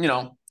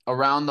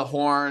around the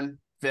horn,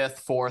 fifth,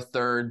 fourth,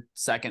 third,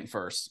 second,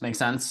 first. Make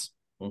sense?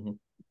 Mhm.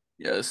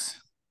 Yes.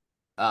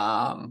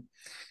 Um,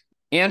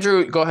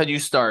 Andrew, go ahead. You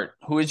start.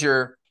 Who is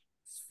your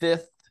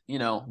fifth,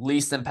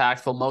 least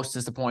impactful, most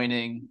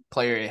disappointing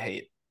player you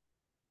hate?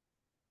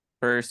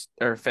 First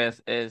or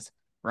fifth is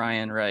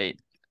Ryan Wright.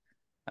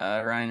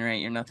 Ryan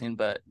Wright, you're nothing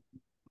but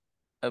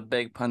a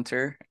big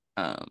punter.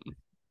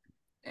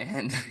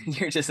 And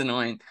you're just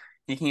annoying.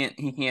 He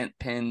can't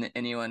pin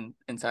anyone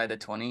inside the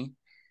 20.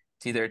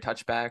 It's either a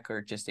touchback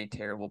or just a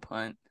terrible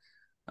punt.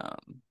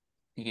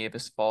 He gave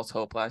us false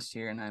hope last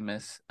year, and I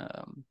miss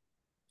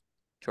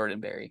Jordan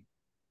Berry.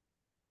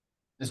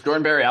 Is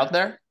Jordan Berry out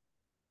there?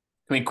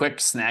 Can we quick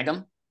snag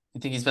him? You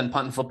think he's been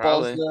punting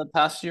footballs Probably. I the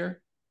past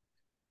year?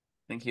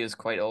 think he was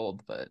quite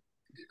old, but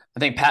I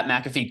think Pat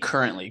McAfee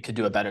currently could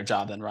do a better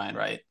job than Ryan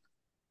Wright.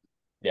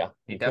 Yeah,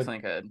 he he could. definitely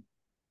could.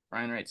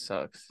 Ryan Wright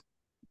sucks.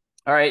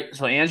 All right.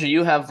 So, Andrew,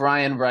 you have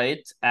Ryan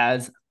Wright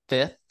as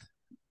fifth.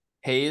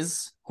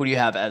 Hayes, who do you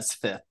have as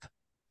fifth?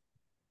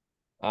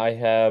 I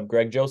have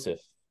Greg Joseph.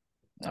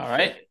 All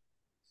right.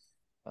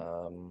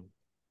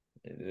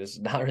 There's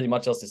not really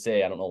much else to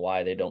say. I don't know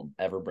why they don't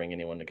ever bring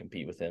anyone to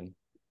compete with him.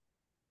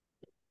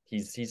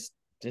 He's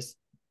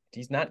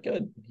not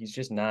good. He's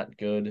just not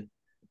good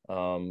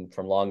from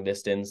long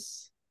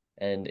distance.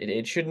 And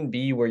it shouldn't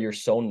be where you're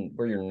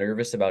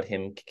nervous about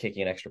him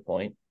kicking an extra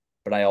point.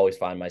 But I always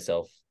find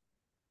myself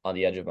on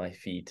the edge of my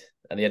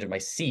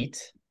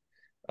seat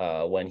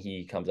when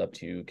he comes up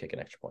to kick an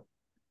extra point.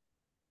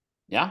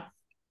 Yeah.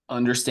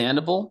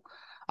 Understandable.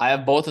 I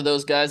have both of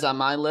those guys on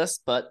my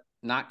list, but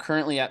not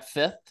currently at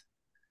fifth.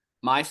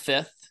 My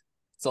fifth,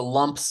 it's a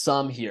lump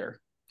sum here.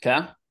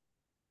 Okay.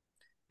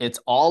 It's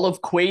all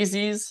of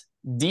Kwesi's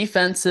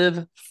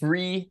defensive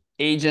free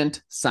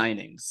agent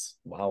signings.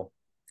 Wow.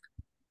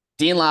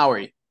 Dean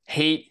Lowry,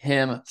 hate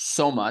him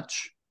so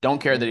much.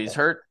 Don't care that he's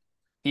hurt.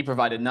 He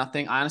provided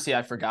nothing. Honestly,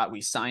 I forgot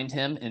we signed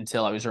him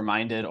until I was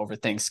reminded over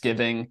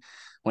Thanksgiving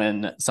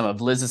when some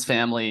of Liz's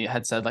family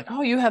had said, like,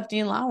 oh, you have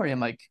Dean Lowry. I'm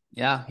like,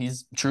 yeah,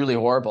 he's truly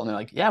horrible. And they're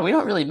like, yeah, we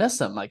don't really miss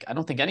him. Like, I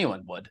don't think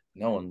anyone would.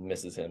 No one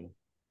misses him.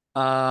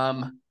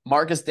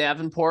 Marcus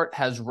Davenport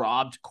has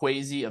robbed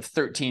Kwesi of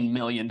 $13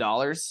 million.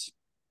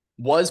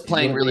 Was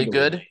playing really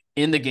good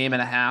in the game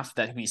and a half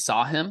that we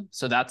saw him.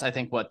 So that's, I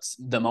think, what's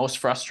the most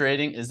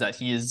frustrating is that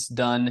he has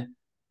done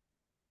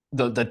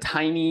the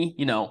tiny,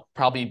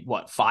 probably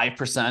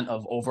 5%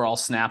 of overall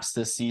snaps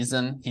this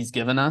season he's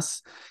given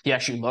us. He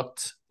actually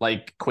looked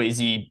like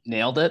Kwesi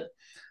nailed it.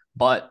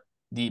 But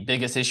the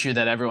biggest issue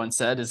that everyone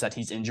said is that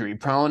he's injury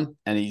prone,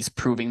 and he's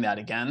proving that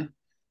again.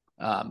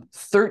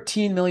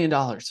 $13 million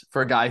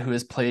for a guy who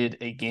has played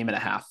a game and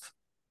a half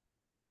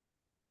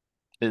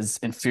is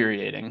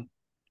infuriating.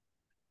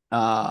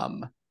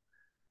 And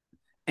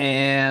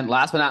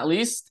last but not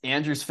least,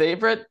 Andrew's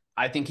favorite,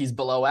 I think he's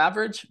below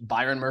average,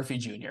 Byron Murphy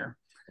Jr.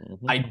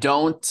 I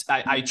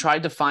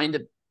tried to find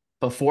it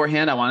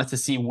beforehand. I wanted to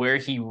see where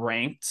he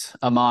ranked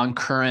among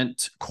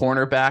current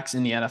cornerbacks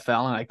in the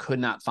NFL, and I could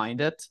not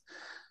find it.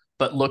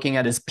 But looking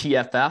at his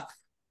PFF,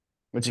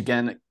 which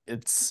again,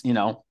 it's,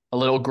 a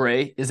little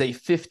gray, is a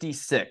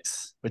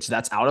 56, which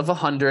that's out of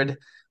 100,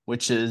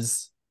 which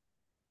is,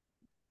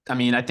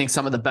 I think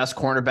some of the best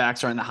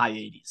cornerbacks are in the high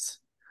 80s.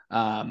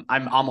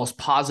 I'm almost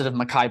positive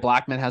Mekhi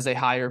Blackman has a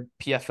higher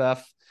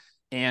PFF,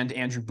 and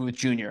Andrew Booth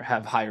Jr.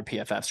 have higher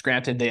PFFs.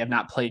 Granted, they have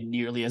not played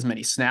nearly as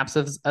many snaps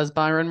as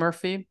Byron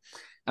Murphy.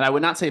 And I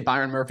would not say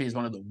Byron Murphy is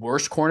one of the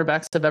worst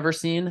cornerbacks I've ever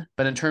seen,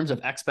 but in terms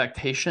of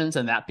expectations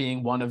and that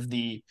being one of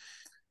the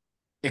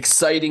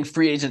exciting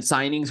free agent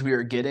signings we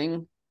are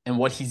getting and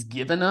what he's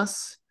given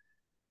us,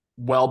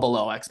 well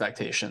below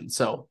expectations.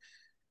 So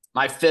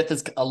my fifth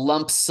is a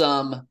lump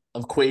sum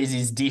of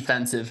Kwesi's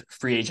defensive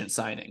free agent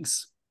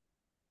signings.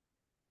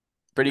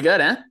 Pretty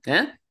good, eh?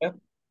 Yeah.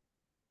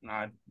 No,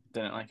 I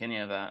didn't like any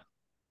of that.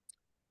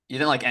 You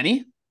didn't like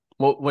any?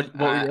 What were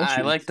your issues?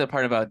 I like the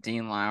part about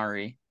Dean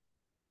Lowry,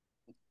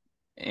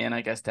 and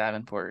I guess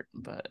Davenport,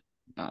 but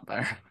not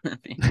Byron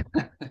Murphy.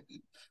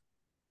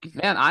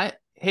 Man,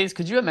 Hayes,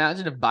 could you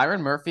imagine if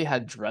Byron Murphy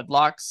had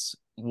dreadlocks?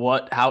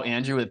 How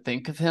Andrew would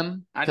think of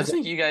him? I just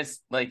think you guys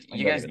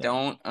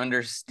don't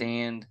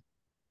understand.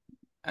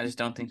 I just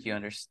don't think you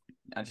understand.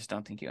 I just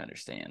don't think you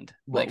understand.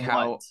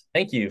 How.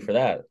 Thank you for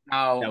that.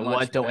 How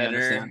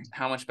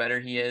much better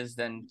he is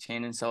than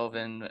Shannon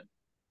Sullivan,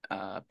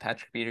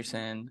 Patrick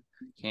Peterson,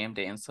 Cam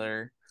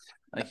Dantzler.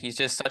 Like, he's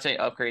just such an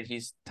upgrade.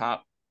 He's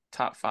top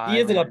 5. He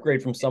is an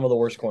upgrade from some of the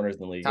worst corners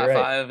in the league. Top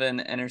 5 in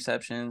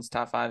interceptions,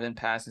 top 5 in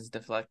passes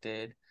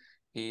deflected.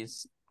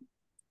 He's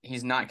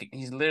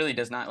literally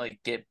does not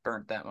get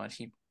burnt that much.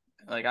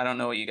 I don't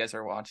know what you guys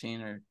are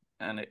watching,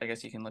 and I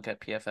guess you can look at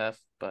PFF,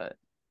 but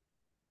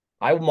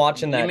I'm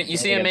watching that. You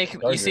see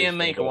him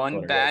make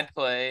one bad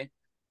play.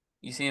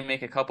 You see him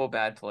make a couple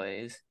bad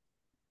plays,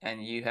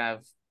 and you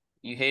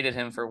hated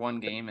him for one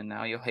game, and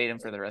now you'll hate him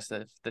for the rest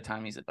of the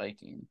time he's a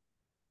Viking.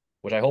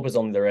 Which I hope is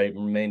only the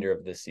remainder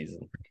of this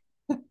season.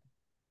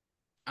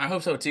 I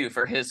hope so too,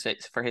 for his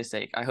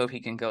sake. I hope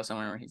he can go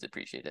somewhere where he's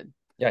appreciated.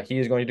 Yeah, he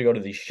is going to go to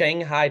the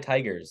Shanghai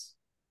Tigers.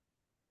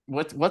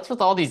 What's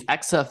with all these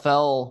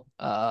XFL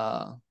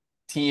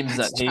teams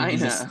That's that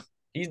China?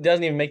 He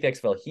doesn't even make the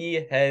XFL. He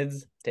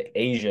heads to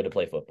Asia to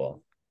play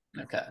football.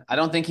 Okay. I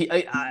don't think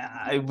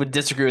I would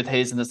disagree with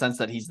Hayes in the sense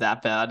that he's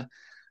that bad.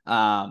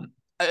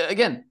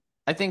 Again,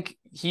 I think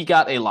he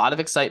got a lot of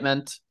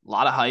excitement, a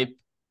lot of hype.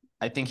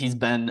 I think he's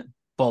been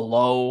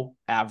below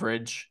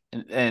average,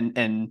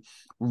 and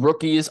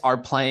rookies are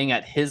playing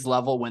at his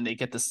level when they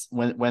get this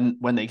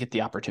when they get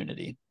the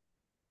opportunity.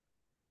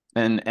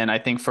 And I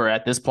think for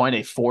at this point a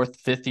 4th,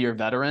 5th year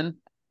veteran,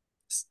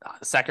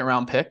 2nd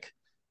round pick,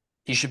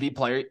 he should be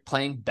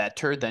playing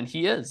better than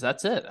he is.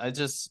 That's it. I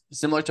just,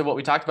 similar to what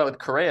we talked about with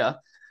Correa,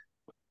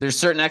 there's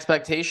certain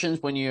expectations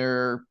when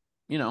you're,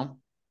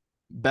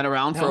 been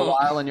around for a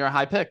while and you're a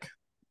high pick.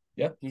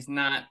 Yeah. He's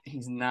not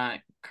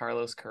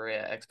Carlos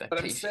Correa expectations.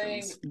 But I'm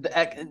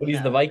saying but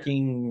he's the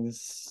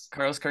Vikings.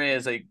 Carlos Correa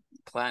is a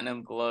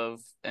platinum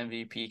glove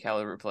MVP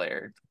caliber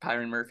player.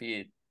 Byron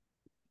Murphy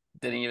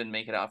didn't even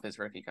make it off his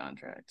rookie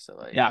contract. So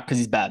because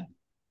he's bad.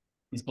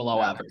 He's below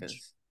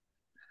average.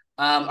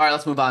 All right,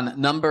 let's move on.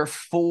 Number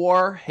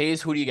 4,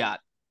 Hayes, who do you got?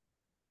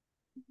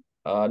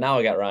 Now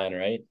I got Ryan,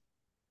 right?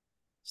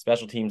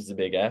 Special teams is a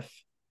big F.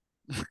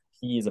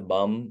 He's a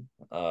bum.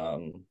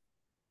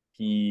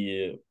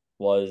 He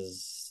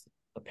was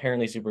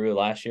apparently super good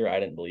last year. I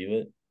didn't believe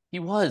it. He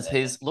was.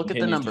 Hayes, look at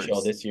the numbers. To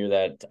show this year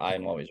that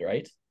I'm always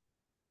right.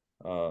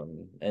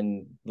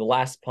 And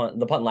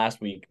the punt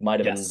last week might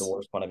have been the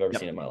worst punt I've ever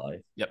seen in my life.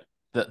 Yep.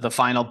 The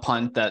final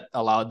punt that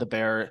allowed the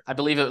Bear, I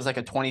believe it was like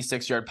a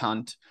 26-yard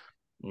punt.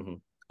 Mm-hmm.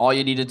 All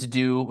you needed to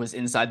do was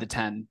inside the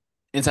 10,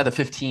 inside the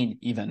 15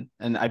 even.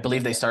 And I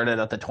believe they started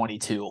at the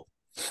 22.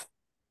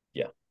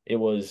 Yeah, it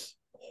was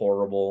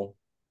horrible.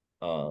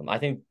 I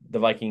think the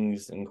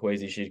Vikings and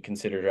Kwesi should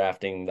consider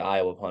drafting the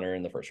Iowa punter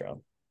in the first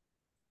round.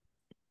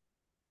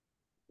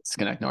 Just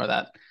gonna ignore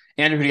that.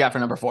 Andrew, who do you got for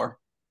number 4?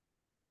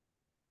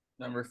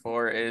 Number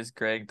 4 is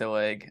Greg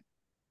DeLeg.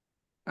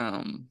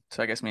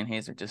 So I guess me and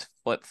Hayes are just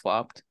flip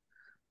flopped.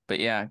 But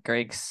yeah,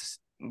 Greg's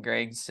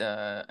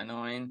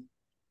annoying.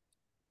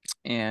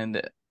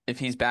 And if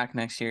he's back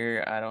next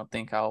year, I don't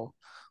think I'll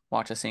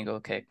watch a single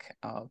kick.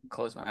 I'll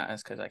close my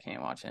eyes because I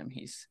can't watch him.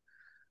 He's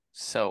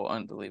so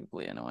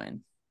unbelievably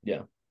annoying.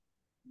 Yeah.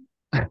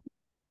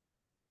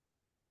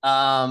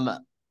 My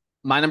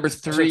number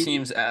 3. Special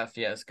teams F.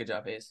 Yes, good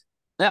job, Hayes.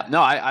 Yeah,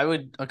 no, I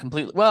would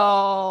completely.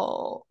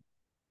 Well,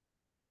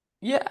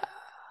 yeah.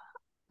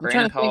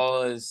 Brandon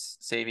Paul is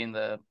saving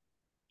the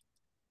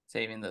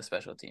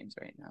special teams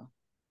right now.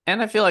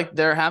 And I feel like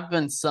there have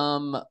been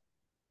some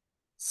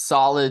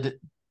solid,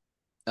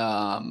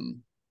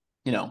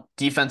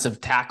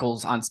 defensive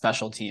tackles on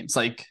special teams,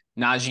 like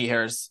Najee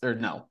Harris, or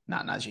no,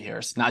 not Najee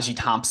Harris, Najee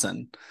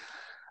Thompson.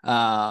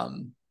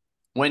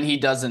 When he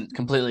doesn't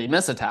completely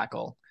miss a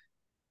tackle,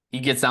 he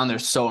gets down there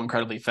so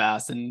incredibly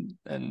fast, and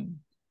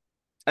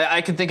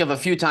I can think of a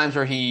few times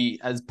where he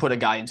has put a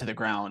guy into the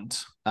ground.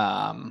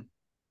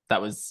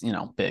 That was,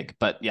 big.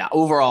 But yeah,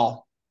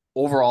 overall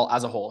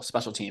as a whole,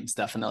 special teams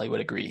definitely would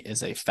agree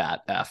is a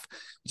fat F,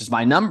 which is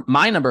my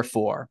number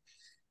 4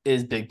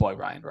 is big boy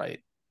Ryan Wright.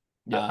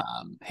 Yeah.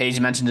 Hayes,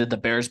 you mentioned it. The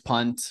Bears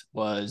punt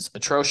was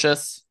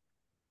atrocious.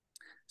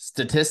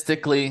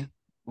 Statistically,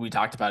 we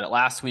talked about it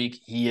last week.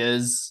 He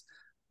is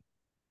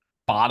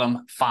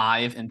bottom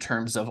 5 in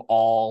terms of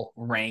all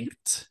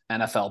ranked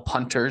NFL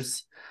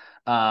punters.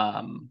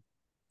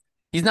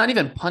 He's not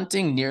even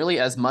punting nearly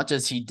as much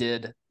as he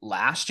did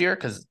last year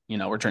because,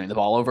 we're turning the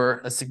ball over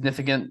a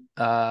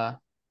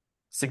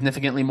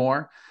significantly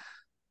more.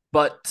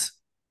 But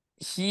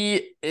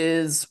he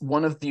is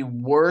one of the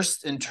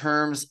worst in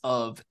terms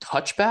of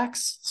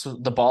touchbacks. So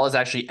the ball is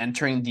actually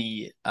entering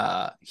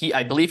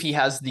I believe he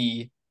has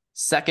the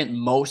second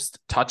most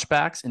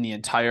touchbacks in the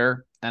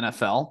entire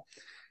NFL.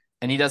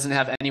 And he doesn't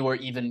have anywhere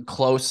even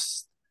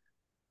close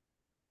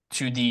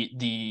to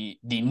the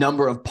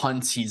number of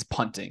punts he's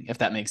punting, if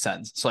that makes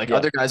sense. So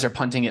other guys are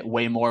punting it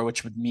way more,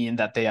 which would mean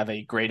that they have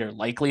a greater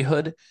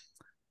likelihood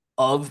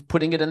of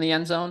putting it in the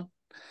end zone.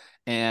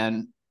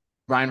 And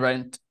Ryan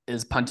Wright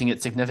is punting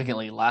it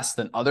significantly less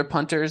than other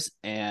punters,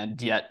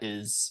 and yet he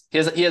has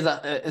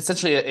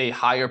essentially a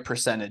higher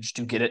percentage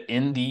to get a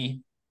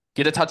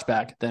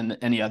touchback than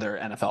any other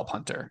NFL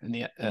punter in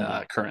the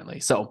currently.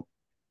 So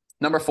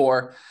number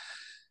 4,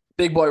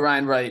 big boy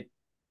Ryan Wright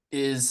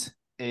is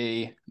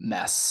a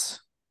mess.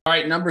 All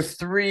right, number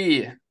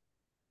 3.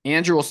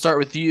 Andrew, we'll start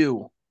with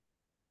you.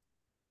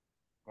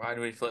 Why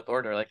do we flip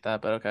order like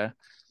that? But okay.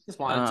 Just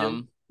wanted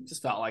to.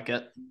 Just felt like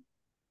it.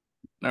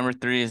 Number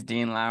 3 is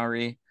Dean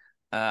Lowry.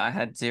 I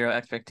had 0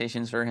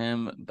 expectations for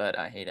him, but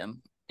I hate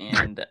him.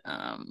 And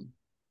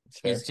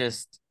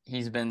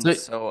he's been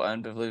so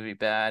unbelievably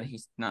bad.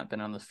 He's not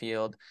been on the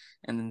field.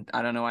 And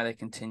I don't know why they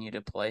continue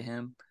to play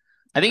him.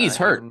 I think he's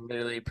hurt. He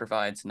literally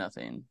provides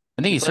nothing.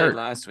 I think he's hurt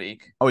last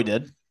week. Oh, he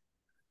did?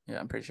 Yeah,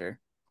 I'm pretty sure.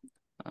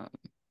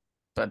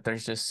 But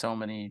there's just so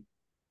many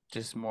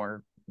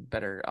more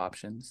better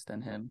options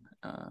than him.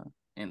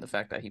 And the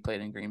fact that he played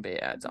in Green Bay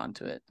adds on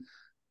to it.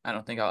 I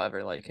don't think I'll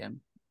ever like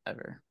him,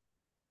 ever.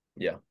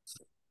 Yeah.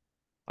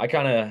 I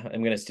kind of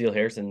am going to steal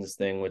Harrison's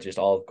thing with just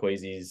all of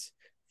Kwesi's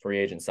free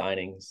agent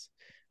signings.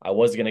 I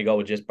was going to go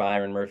with just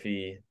Byron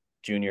Murphy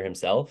Jr.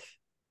 himself.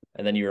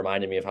 And then you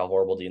reminded me of how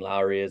horrible Dean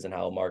Lowry is and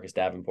how Marcus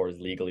Davenport is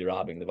legally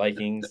robbing the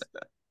Vikings.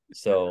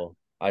 So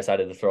I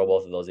decided to throw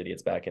both of those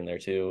idiots back in there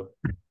too.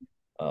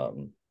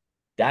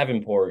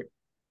 Davenport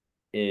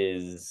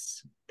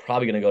is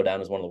probably going to go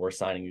down as one of the worst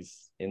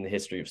signings in the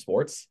history of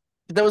sports.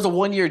 That was a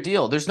 1-year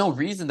deal. There's no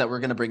reason that we're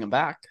going to bring him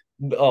back.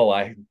 Oh,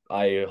 I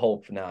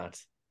hope not.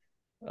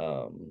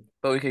 But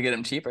we could get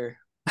him cheaper.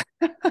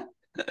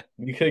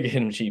 We could get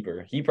him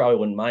cheaper. He probably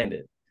wouldn't mind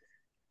it.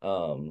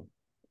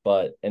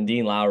 And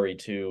Dean Lowry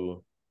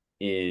too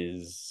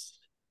is.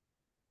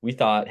 We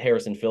thought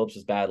Harrison Phillips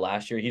was bad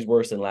last year. He's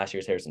worse than last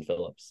year's Harrison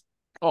Phillips.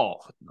 Oh,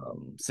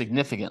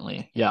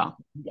 significantly. Yeah.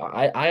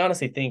 I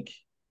honestly think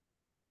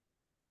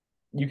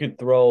you could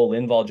throw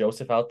Linval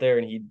Joseph out there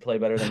and he'd play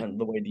better than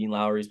the way Dean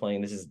Lowry's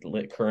playing. This is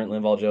current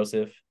Linval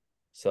Joseph.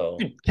 So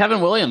dude, Kevin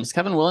Williams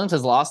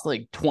has lost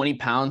like 20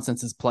 pounds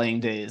since his playing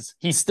days.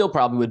 He still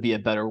probably would be a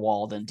better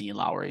wall than Dean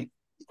Lowry.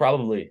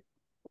 Probably.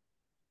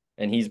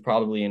 And he's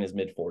probably in his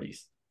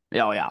mid-40s.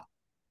 Oh, yeah.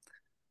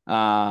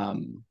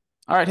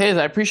 All right, Hayes,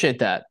 I appreciate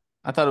that.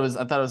 I thought it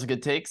was a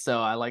good take, so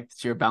I liked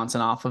that you're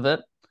bouncing off of it.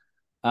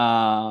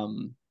 I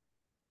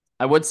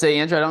would say,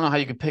 Andrew, I don't know how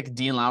you could pick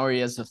Dean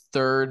Lowry as the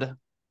 3rd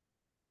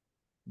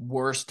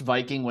worst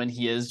Viking when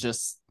he is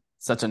just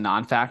such a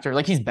non-factor.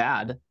 Like, he's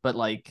bad, but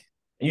like.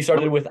 You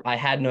started with, I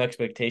had no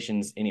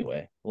expectations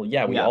anyway. Well,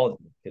 yeah, we all did,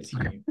 because he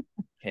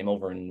came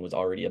over and was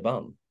already a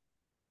bum.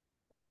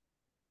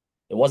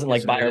 It wasn't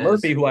like Byron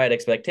Murphy, who I had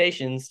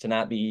expectations to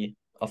not be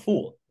a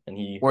fool. And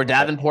he or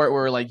Davenport,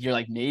 where like you're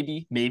like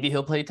maybe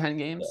he'll play 10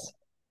 games.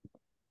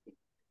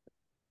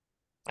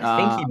 I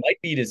think he might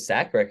beat his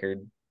sack record,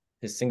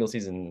 his single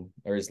season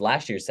or his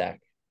last year's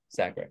sack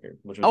record,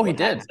 which was He what,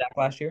 half a did. sack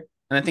last year.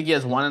 And I think he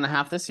has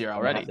 1.5 this year One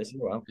and a already half this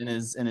year. Wow. in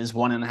his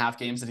 1.5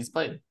 games that he's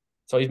played.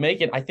 So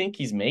I think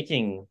he's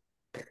making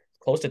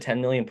close to 10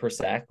 million per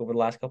sack over the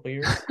last couple of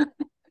years,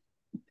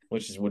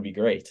 would be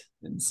great.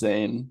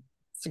 Insane.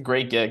 It's a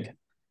great gig.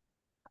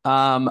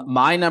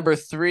 My number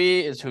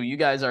 3 is who you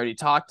guys already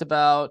talked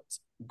about,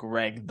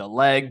 Greg the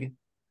Leg.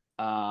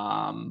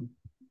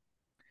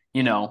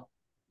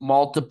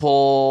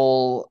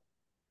 Multiple,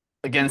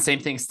 again, same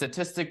thing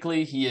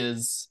statistically. He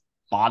is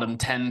bottom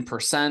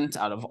 10%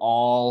 out of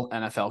all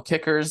NFL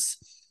kickers.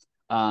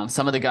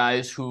 Some of the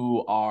guys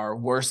who are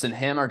worse than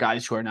him are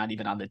guys who are not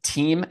even on the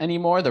team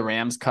anymore. The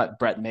Rams cut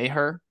Brett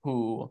Maher,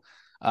 who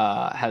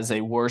has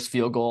a worse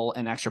field goal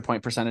and extra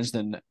point percentage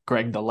than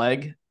Greg the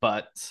Leg.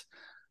 But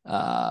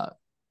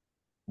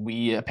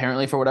we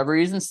apparently, for whatever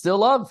reason, still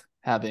love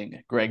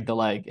having Greg the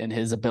Leg and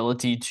his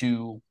ability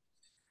to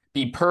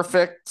be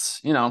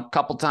perfect, a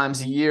couple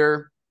times a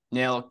year,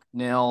 nail,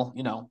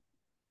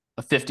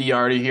 a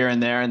 50-yarder here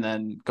and there, and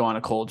then go on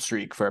a cold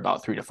streak for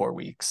about 3 to 4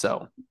 weeks.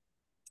 So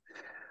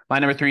my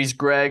number 3 is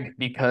Greg,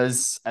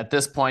 because at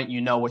this point,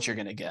 you know what you're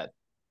going to get.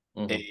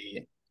 Mm-hmm.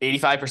 A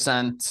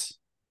 85%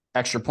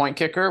 extra point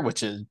kicker,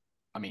 which is,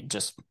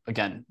 just,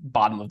 again,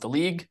 bottom of the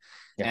league,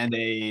 and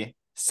a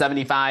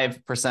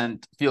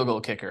 75% field goal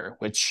kicker,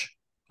 which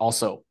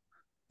also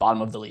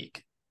bottom of the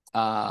league.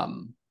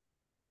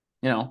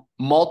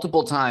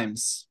 Multiple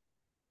times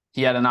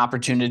he had an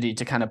opportunity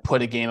to kind of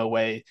put a game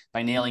away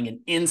by nailing an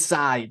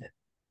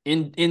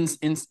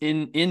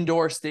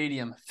indoor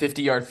stadium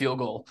 50-yard field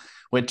goal,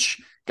 which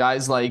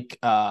guys like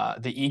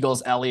the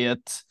Eagles,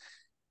 Elliott,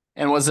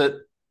 and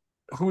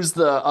who's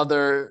the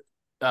other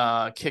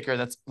kicker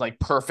that's like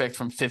perfect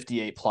from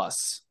 58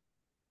 plus?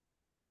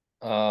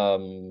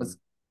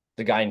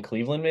 The guy in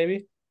Cleveland,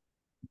 maybe?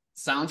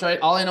 Sounds right.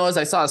 All I know is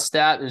I saw a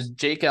stat. There's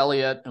Jake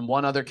Elliott and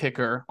one other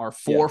kicker are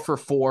 4 for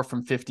 4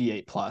 from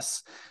 58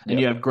 plus. And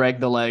you have Greg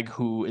the Leg,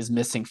 who is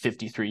missing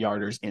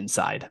 53-yarders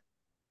inside.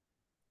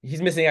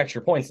 He's missing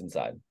extra points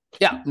inside.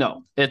 Yeah,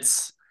 no,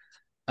 it's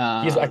he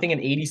has, I think, an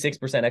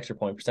 86% extra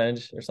point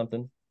percentage or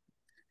something.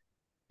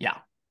 Yeah.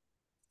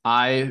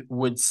 I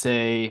would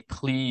say,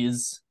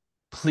 please,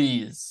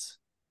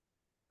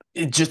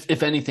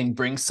 if anything,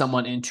 bring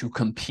someone in to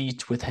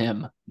compete with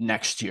him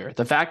next year.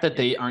 The fact that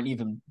they aren't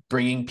even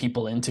bringing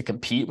people in to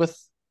compete with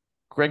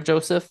Greg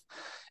Joseph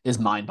is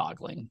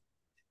mind-boggling.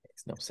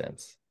 Makes no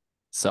sense.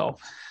 So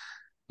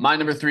my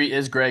number 3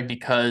 is Greg,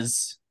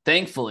 because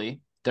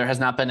thankfully there has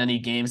not been any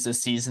games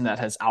this season that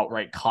has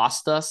outright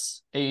cost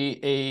us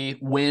a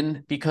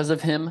win because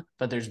of him.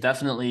 But there's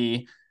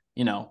definitely,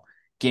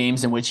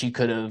 games in which he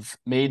could have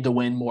made the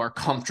win more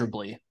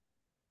comfortably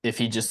if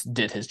he just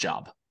did his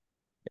job.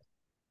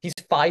 He's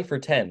 5 for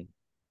 10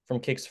 from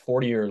kicks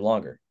 40 or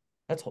longer.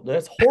 That's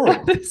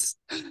horrible. It's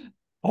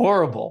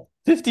horrible.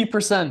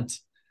 50%.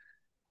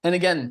 And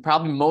again,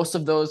 probably most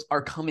of those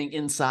are coming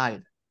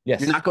inside. Yes.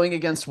 You're not going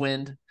against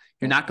wind.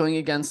 You're not going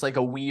against like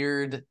a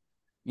weird,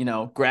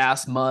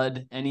 grass,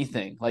 mud,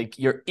 anything. Like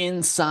you're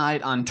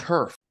inside on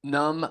turf.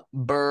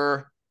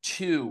 Number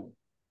 2.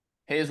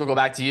 Hayes, we'll go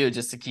back to you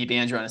just to keep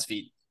Andrew on his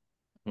feet.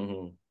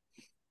 Mm-hmm.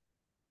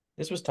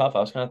 This was tough. I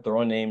was kind of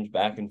throwing names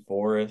back and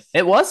forth.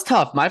 It was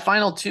tough. My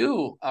final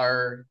 2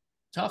 are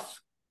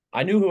tough.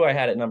 I knew who I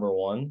had at number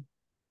 1.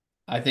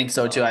 I think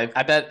so too. I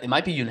bet it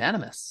might be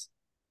unanimous.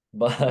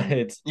 But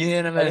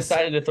unanimous. I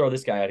decided to throw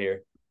this guy out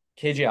here.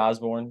 KJ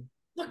Osborne.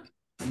 Look.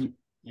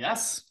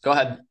 Yes. Go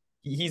ahead.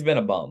 He's been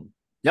a bum.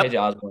 Yep. KJ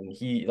Osborne.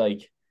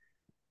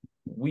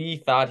 We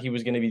thought he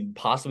was going to be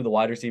possibly the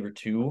wide receiver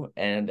 2,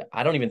 and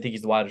I don't even think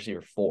he's the wide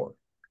receiver 4.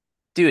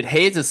 Dude,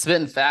 Hayes is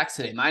spitting facts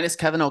today. Minus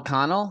Kevin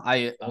O'Connell,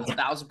 I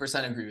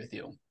 1,000% agree with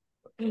you.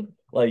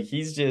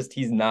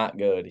 He's not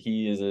good.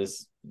 He's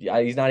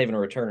not even a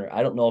returner.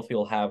 I don't know if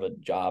he'll have a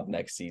job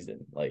next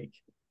season.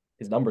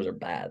 His numbers are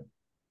bad.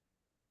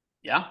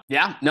 Yeah.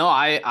 No,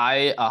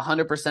 I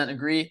 100%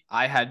 agree.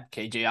 I had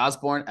KJ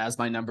Osborne as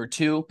my number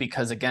 2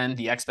 because, again,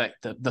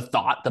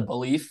 the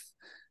belief,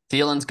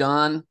 Thielen's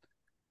gone.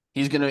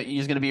 He's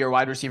gonna be your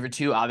wide receiver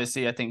 2.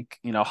 Obviously, I think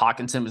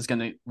Hawkinson is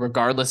gonna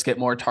regardless get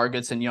more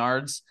targets and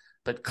yards,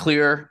 but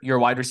clear your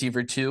wide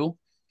receiver 2.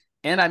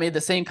 And I made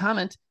the same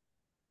comment.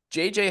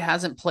 JJ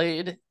hasn't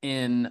played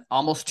in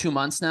almost 2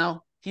 months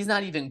now. He's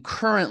not even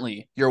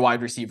currently your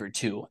wide receiver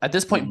 2. At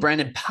this point,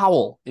 Brandon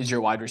Powell is your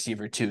wide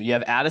receiver 2. You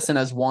have Addison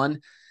as 1.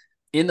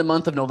 In the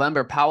month of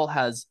November, Powell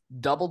has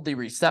doubled the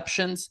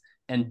receptions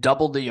and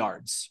doubled the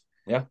yards.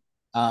 Yeah.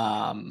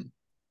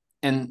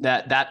 And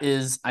that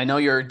is, I know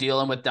you're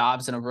dealing with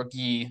Dobbs and a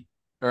rookie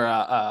or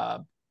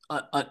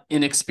an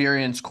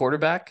inexperienced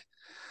quarterback,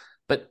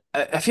 but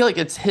I feel like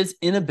it's his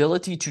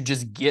inability to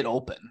just get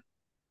open.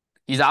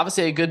 He's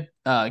obviously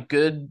a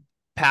good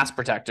pass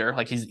protector.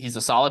 Like he's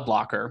a solid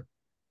blocker,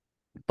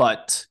 and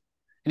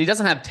he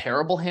doesn't have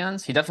terrible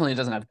hands. He definitely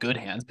doesn't have good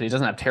hands, but he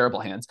doesn't have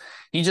terrible hands.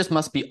 He just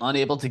must be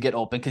unable to get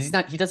open because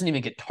he doesn't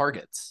even get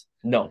targets.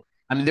 No.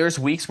 I mean, there's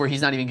weeks where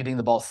he's not even getting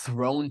the ball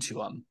thrown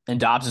to him, and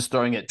Dobbs is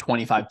throwing it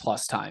 25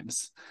 plus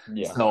times.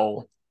 Yeah.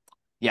 So,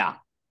 yeah,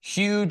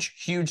 huge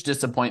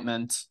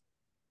disappointment.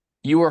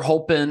 You were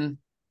hoping,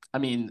 I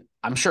mean,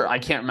 I'm sure I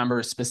can't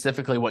remember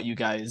specifically what you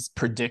guys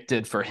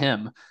predicted for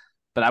him,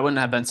 but I wouldn't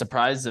have been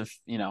surprised if,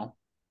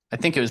 I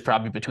think it was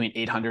probably between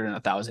 800 and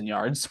 1,000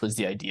 yards was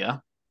the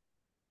idea.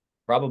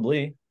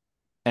 Probably.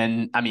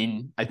 And I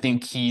mean, I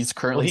think he's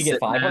Will currently he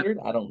get sitting at 500?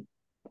 I don't.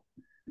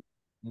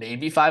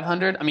 maybe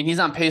 500. I mean, he's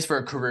on pace for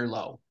a career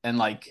low, and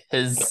like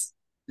he's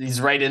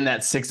right in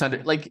that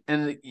 600. Like,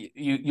 and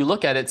you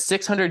look at it,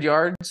 600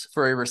 yards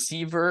for a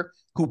receiver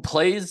who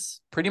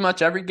plays pretty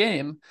much every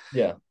game.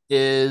 Yeah.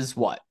 Is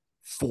what,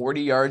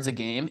 40 yards a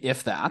game,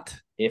 if that.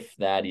 If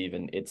that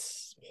even.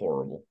 It's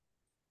horrible.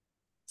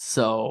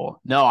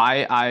 So no,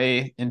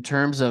 I in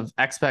terms of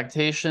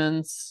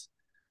expectations,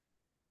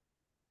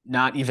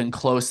 not even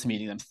close to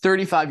meeting them.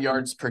 35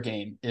 yards per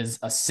game is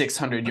a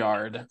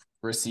 600-yard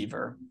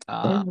receiver.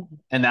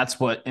 And that's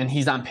and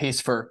he's on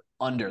pace for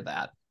under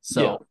that.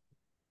 So,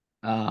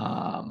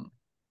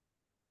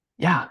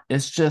 yeah,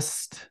 it's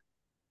just,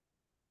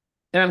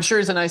 and I'm sure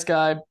he's a nice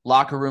guy,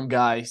 locker room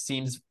guy,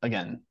 seems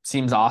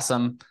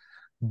awesome.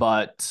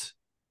 But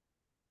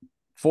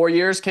 4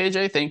 years,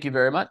 KJ, thank you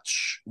very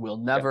much. We'll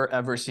never,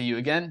 ever see you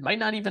again. Might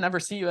not even ever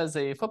see you as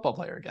a football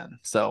player again.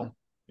 So,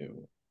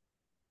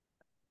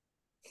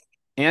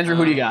 Andrew,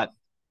 who do you got?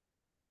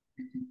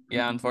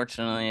 Yeah,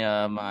 unfortunately,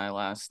 my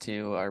last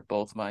two are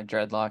both my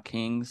Dreadlock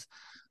Kings.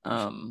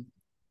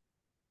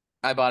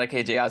 I bought a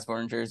KJ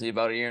Osborne jersey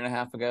about a year and a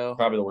half ago.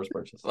 Probably the worst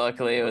purchase.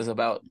 Luckily, it was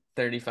about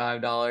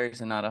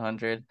 $35 and not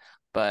 $100,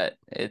 but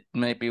it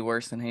might be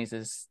worse than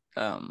Hayes'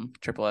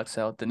 triple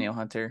XL Danielle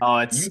Hunter. Oh,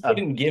 you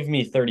couldn't give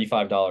me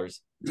 $35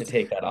 to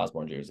take that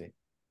Osborne jersey.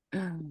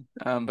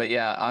 But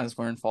yeah,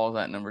 Osborne falls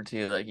at number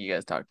 2, like you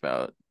guys talked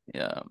about.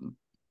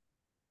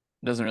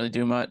 Doesn't really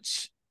do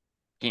much.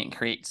 Can't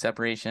create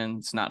separation.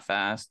 It's not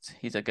fast.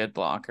 He's a good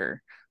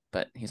blocker,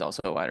 but he's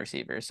also a wide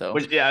receiver. So,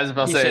 I was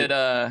about to say,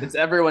 it's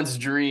everyone's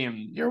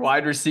dream.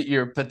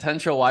 Your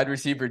potential wide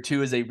receiver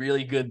 2 is a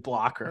really good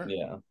blocker.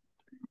 Yeah.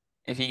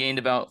 If he gained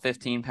about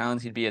 15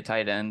 pounds, he'd be a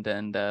tight end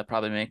and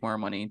probably make more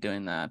money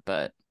doing that.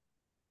 But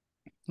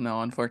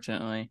no,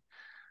 unfortunately,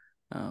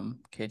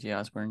 KJ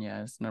Osborne,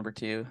 is number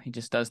 2. He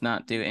just does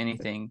not do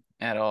anything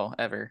at all,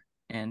 ever.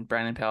 And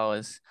Brandon Powell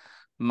is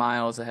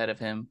miles ahead of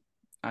him.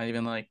 I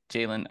even like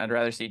Jalen. I'd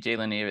rather see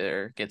Jalen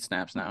either get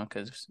snaps now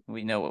because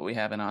we know what we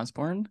have in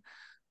Osborne.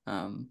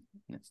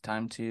 It's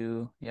time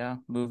to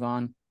move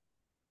on.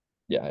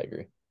 Yeah, I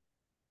agree.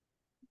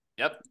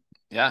 Yep.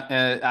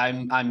 Yeah,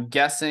 I'm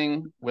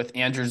guessing with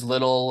Andrew's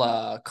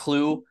little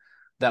clue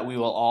that we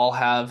will all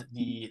have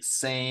the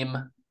same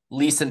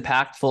least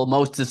impactful,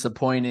 most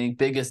disappointing,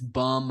 biggest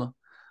bum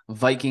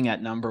Viking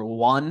at number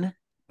 1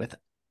 with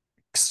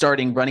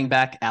starting running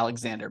back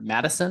Alexander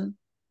Madison.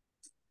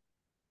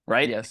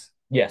 Right? Yes.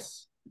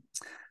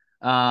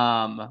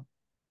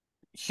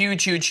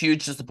 Huge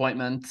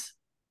disappointment.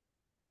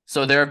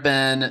 So there have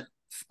been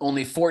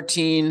only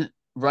 14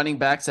 running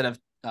backs that have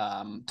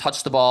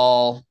touched the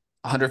ball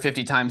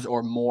 150 times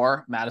or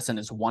more. Madison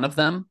is one of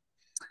them.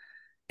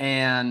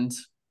 And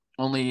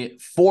only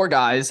 4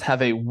 guys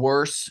have a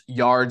worse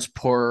yards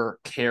per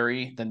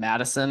carry than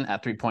Madison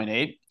at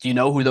 3.8. Do you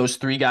know who those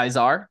 3 guys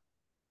are?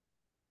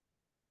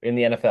 In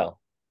the NFL.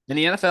 In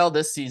the NFL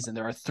this season,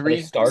 there are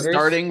 3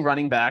 starting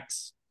running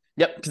backs.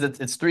 Yep, because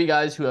it's 3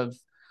 guys who have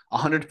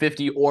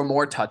 150 or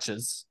more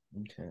touches.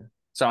 Okay.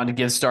 So I want to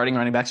give starting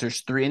running backs. There's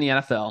 3 in the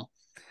NFL.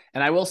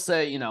 And I will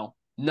say,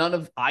 none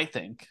of, I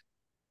think,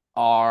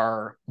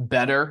 are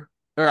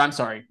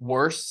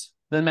worse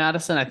than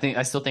Madison.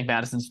 I still think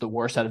Madison's the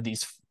worst out of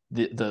these,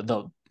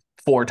 the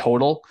 4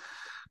 total.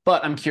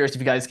 But I'm curious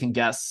if you guys can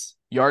guess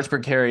yards per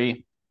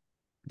carry.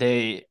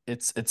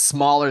 It's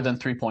smaller than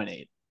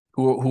 3.8.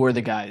 Who are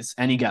the guys?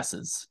 Any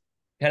guesses?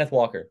 Kenneth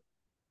Walker.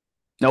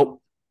 Nope.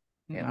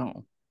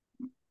 No.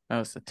 That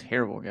was a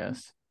terrible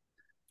guess.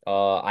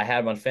 I had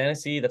him on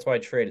fantasy. That's why I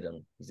traded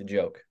him. He's a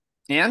joke.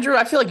 Andrew,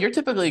 I feel like you're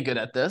typically good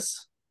at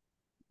this.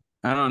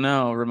 I don't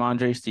know.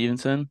 Ramondre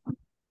Stevenson?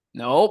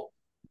 Nope.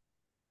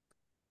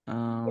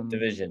 What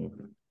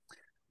division?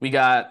 We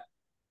got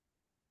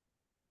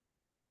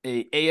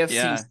a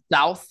AFC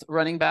South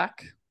running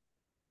back.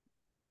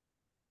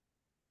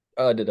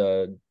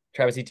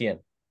 Travis Etienne.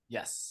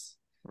 Yes.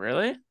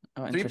 Really?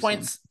 Oh,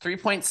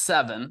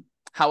 3.7.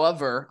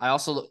 However, I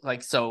also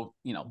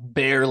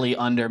barely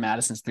under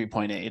Madison's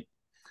 3.8.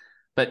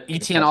 But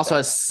Etienne also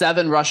has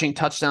 7 rushing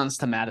touchdowns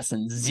to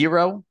Madison's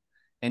 0.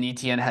 And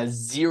Etienne has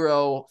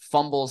 0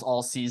 fumbles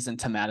all season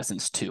to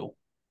Madison's 2.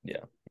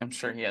 Yeah. I'm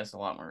sure he has a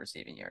lot more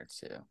receiving yards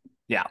too.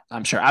 Yeah,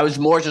 I'm sure. I was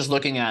more just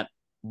looking at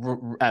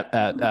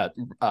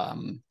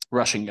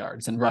rushing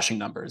yards and rushing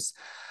numbers.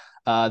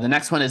 The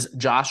next one is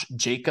Josh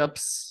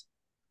Jacobs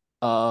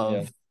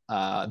of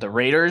the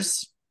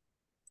Raiders,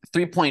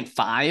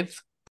 3.5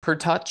 per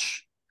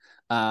touch,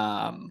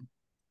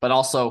 but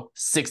also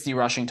 60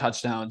 rushing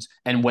touchdowns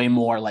and way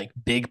more like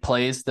big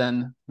plays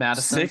than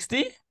Madison.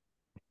 60?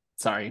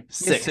 Sorry,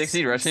 He has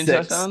 60 rushing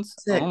touchdowns.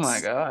 Oh my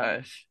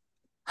gosh.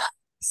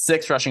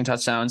 6 rushing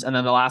touchdowns. And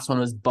then the last one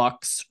was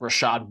Bucks.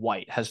 Rashad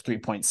White has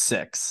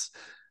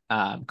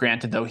 3.6.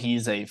 Granted, though,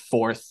 he's a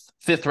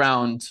fifth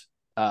round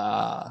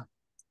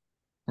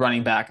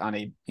running back on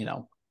a,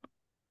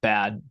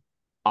 bad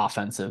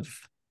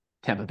offensive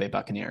Tampa Bay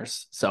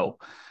Buccaneers. So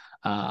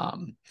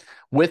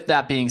with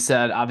that being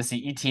said,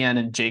 obviously Etienne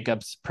and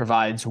Jacobs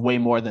provides way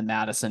more than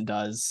Madison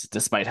does,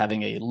 despite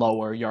having a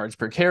lower yards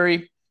per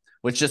carry,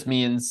 which just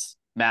means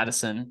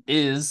Madison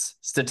is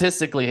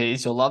statistically,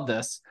 Hayes, you'll love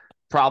this,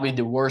 probably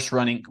the worst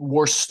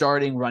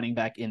starting running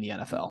back in the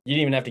NFL. You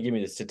didn't even have to give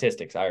me the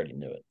statistics. I already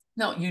knew it.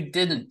 No, you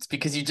didn't,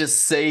 because you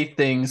just say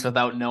things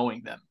without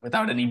knowing them,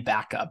 without any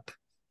backup.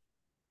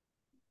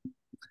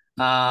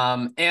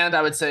 And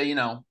I would say,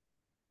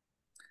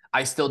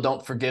 I still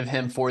don't forgive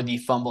him for the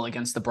fumble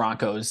against the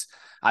Broncos.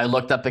 I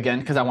looked up again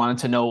because I wanted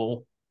to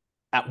know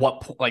at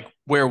what point,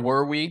 where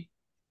were we?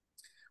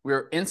 We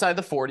were inside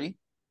the 40,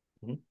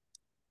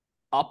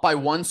 up by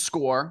 1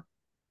 score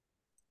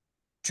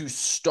to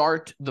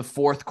start the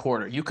fourth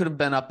quarter. You could have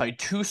been up by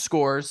 2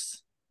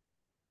 scores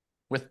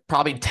with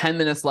probably 10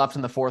 minutes left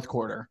in the fourth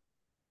quarter.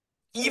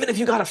 Even if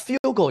you got a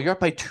field goal, you're up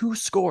by 2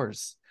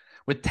 scores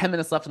with 10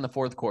 minutes left in the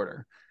fourth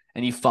quarter,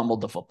 and he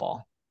fumbled the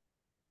football.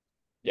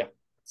 Yeah.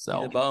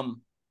 So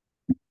bum.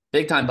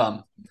 Big time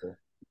bum.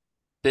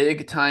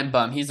 Big time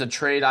bum. He's a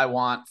trade I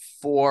want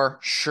for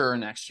sure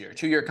next year.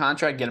 2-year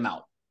contract, get him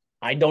out.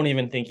 I don't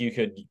even think you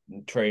could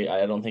trade.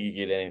 I don't think you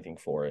get anything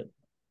for it.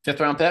 5th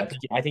round pick?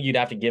 I think you'd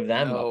have to give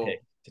them a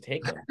pick to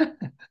take him.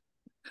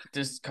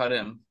 Just cut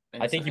him.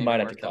 I think you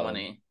might have to cut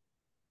money. him.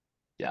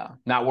 Yeah.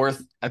 Not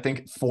worth, I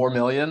think, $4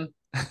 million.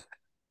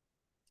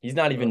 He's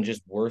not even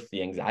just worth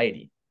the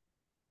anxiety.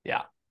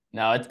 Yeah.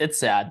 No, it's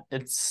sad.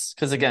 It's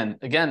because again,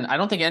 I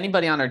don't think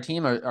anybody on our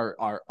team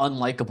are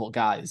unlikable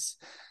guys,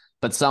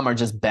 but some are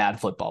just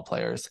bad football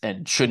players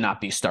and should not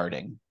be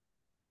starting.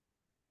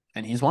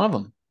 And he's one of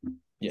them.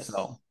 Yes.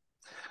 So,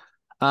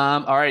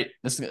 all right.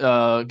 This is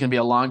going to be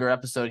a longer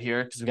episode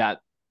here because we got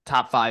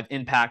top 5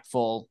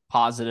 impactful,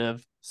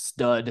 positive,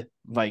 stud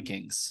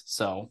Vikings.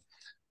 So,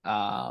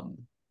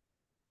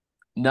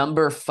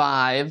 number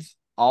 5,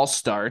 I'll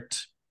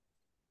start.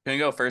 Can we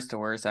go first to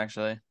worst,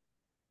 actually?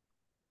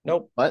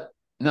 Nope. What?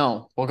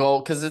 No, we'll go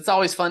because it's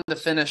always fun to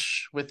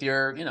finish with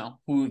your,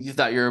 who you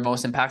thought your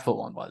most impactful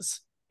one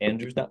was.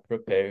 Andrew's not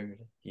prepared.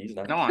 He's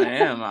not. No, I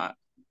am.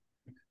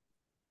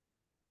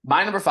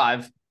 My number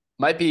 5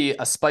 might be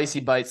a spicy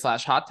bite /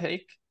 hot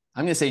take.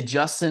 I'm going to say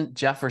Justin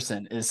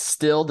Jefferson is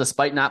still,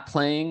 despite not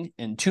playing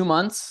in 2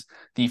 months,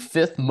 the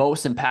 5th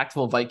most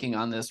impactful Viking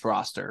on this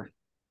roster.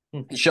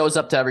 He shows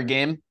up to every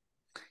game.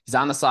 He's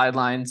on the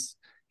sidelines.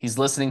 He's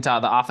listening to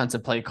the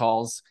offensive play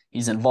calls.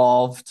 He's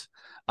involved.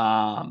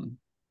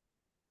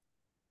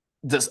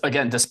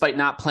 Despite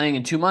not playing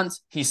in 2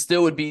 months, he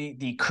still would be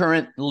the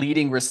current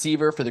leading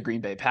receiver for the Green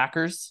Bay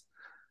Packers.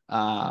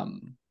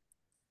 And,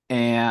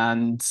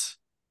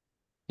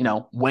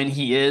 when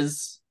he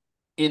is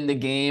in the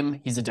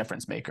game, he's a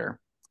difference maker.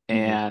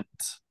 And,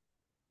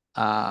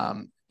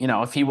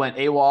 if he went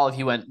AWOL, if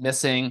he went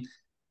missing,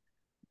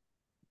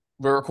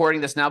 we're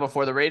recording this now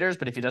before the Raiders,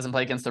 but if he doesn't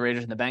play against the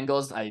Raiders and the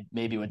Bengals, I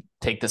maybe would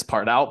take this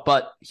part out.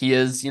 But he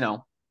is,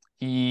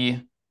 he's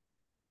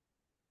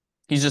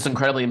just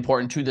incredibly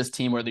important to this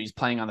team, whether he's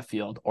playing on the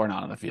field or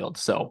not on the field.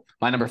 So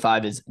my number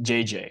 5 is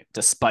JJ,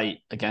 despite,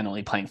 again,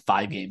 only playing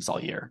 5 games all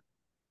year.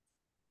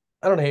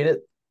 I don't hate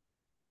it.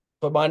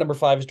 But my number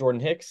 5 is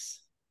Jordan Hicks.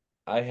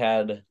 I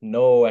had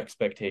no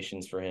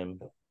expectations for him.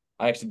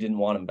 I actually didn't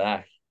want him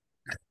back.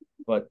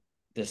 But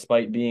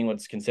despite being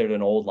what's considered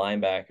an old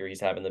linebacker,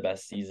 he's having the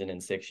best season in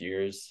 6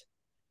 years.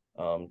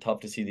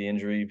 Tough to see the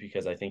injury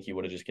because I think he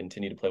would have just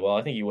continued to play well.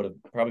 I think he would have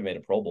probably made a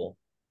Pro Bowl.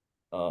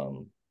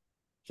 So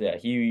yeah,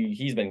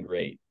 he's been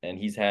great, and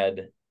he's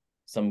had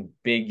some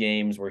big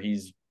games where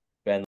he's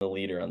been the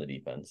leader on the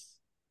defense.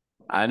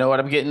 I know what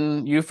I'm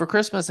getting you for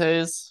Christmas,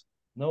 Hayes.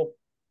 Nope.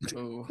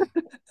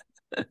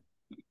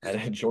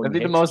 That'd be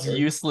the most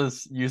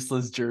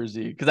useless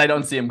jersey because I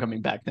don't see him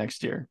coming back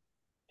next year.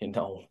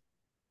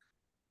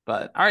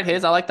 But all right,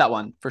 Hayes, I like that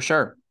one for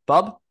sure.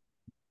 Bub?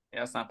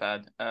 Yeah, it's not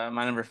bad.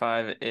 My number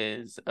 5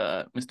 is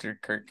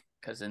Mr. Kirk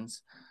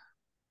Cousins.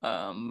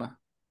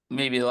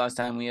 Maybe the last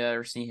time we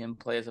ever see him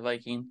play as a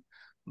Viking,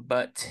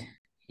 but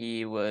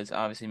he was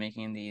obviously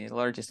making the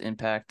largest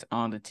impact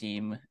on the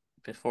team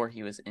before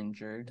he was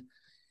injured.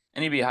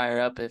 And he'd be higher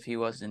up if he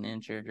wasn't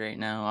injured right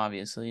now,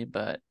 obviously,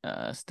 but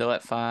still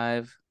at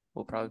 5.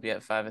 We'll probably be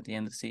at 5 at the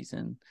end of the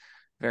season.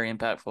 Very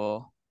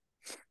impactful.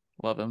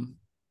 Love him.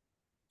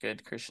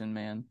 Good Christian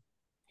man.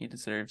 He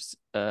deserves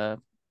a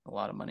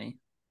lot of money.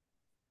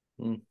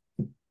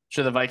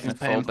 Should the Vikings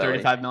pay him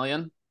 $35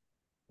 million?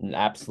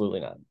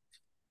 Absolutely not.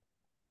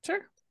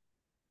 Sure.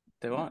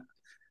 They won't.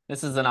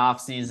 This is an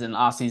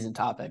off-season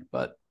topic,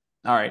 but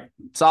all right.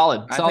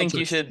 Solid. I think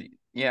choice.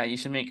 You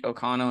should make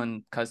O'Connell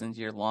and Cousins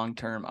your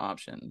long-term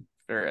option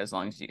for as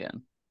long as you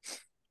can.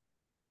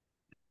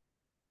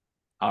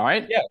 All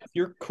right. Yeah, if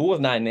you're cool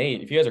with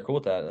 9-8, if you guys are cool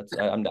with that,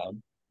 I'm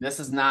down. This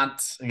is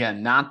not,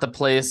 again, not the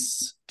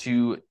place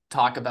to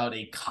talk about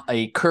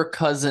a Kirk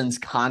Cousins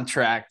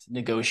contract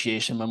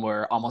negotiation when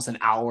we're almost an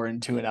hour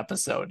into an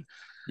episode.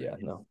 Yeah,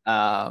 no.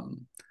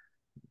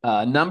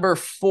 Number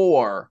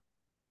 4,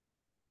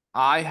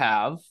 I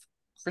have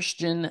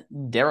Christian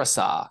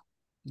Darrisaw.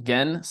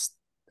 Again,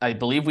 I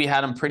believe we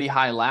had him pretty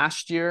high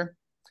last year.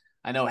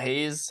 I know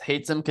Hayes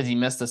hates him because he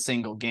missed a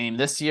single game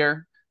this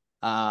year.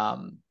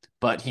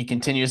 But he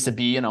continues to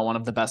be, one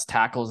of the best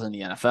tackles in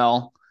the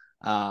NFL.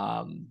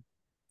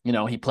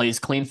 He plays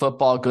clean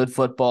football, good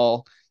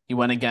football. He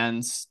went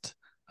against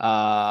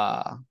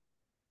I'm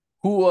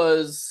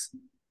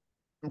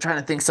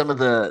trying to think some of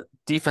the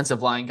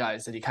defensive line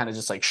guys that he kind of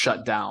just like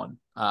shut down.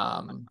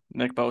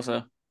 Nick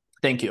Bosa.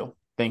 Thank you.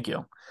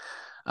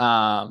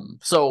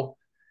 So,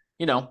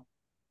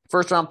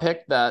 first round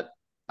pick that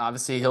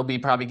obviously he'll be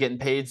probably getting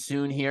paid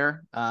soon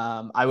here.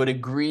 I would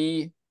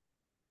agree.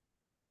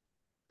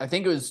 I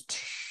think it was,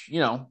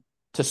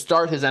 to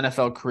start his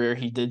NFL career,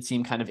 he did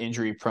seem kind of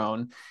injury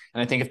prone.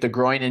 And I think if the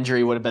groin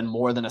injury would have been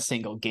more than a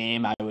single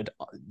game, I would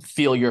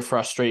feel your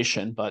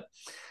frustration. But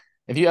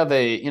if you have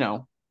that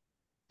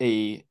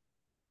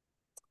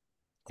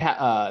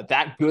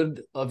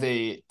good of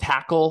a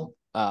tackle,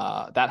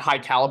 that high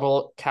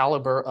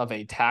caliber of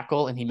a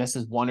tackle, and he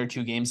misses 1 or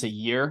 2 games a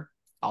year,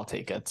 I'll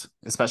take it,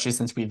 especially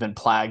since we've been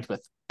plagued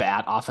with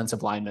bad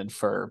offensive linemen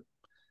for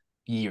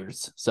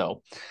years.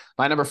 So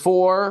my number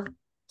 4,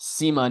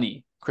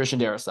 C-Money, Christian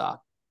Darrisaw.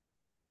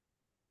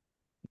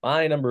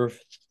 My number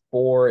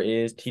 4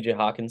 is TJ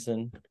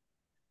Hawkinson.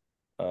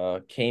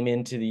 Came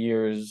into the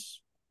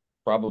years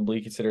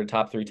probably considered a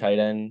top 3 tight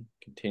end,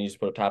 continues to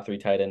put up top 3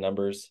 tight end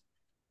numbers.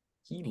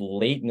 He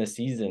late in the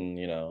season,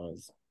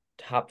 is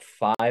top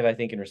 5, I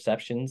think, in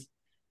receptions,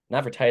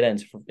 not for tight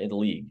ends in the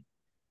league,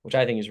 which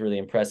I think is really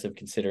impressive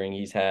considering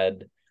he's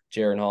had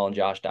Jaron Hall and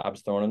Josh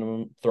Dobbs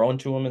thrown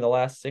to him in the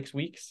last 6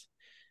 weeks.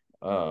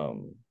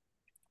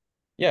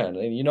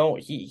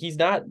 He's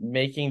not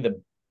making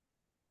the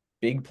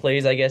big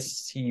plays, I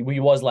guess he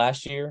was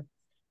last year.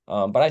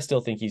 But I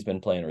still think he's been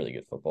playing really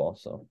good football.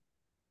 So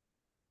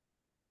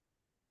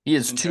he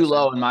is too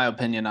low, in my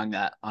opinion, on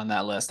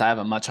that list. I have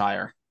him much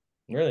higher.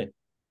 Really?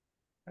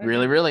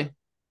 Really?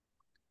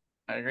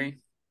 I agree.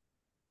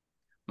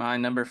 My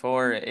number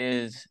 4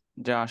 is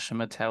Josh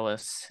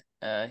Metellus.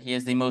 He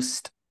has the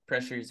most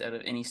pressures out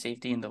of any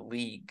safety in the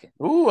league.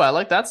 Ooh, I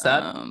like that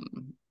stat.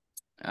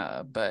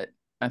 But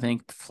I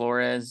think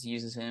Flores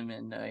uses him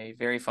in a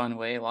very fun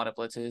way. A lot of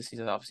blitzes. He's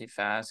obviously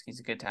fast. He's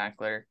a good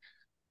tackler.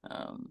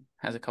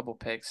 Has a couple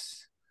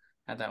picks.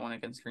 Had that one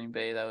against Green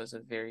Bay. That was a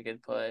very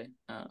good play.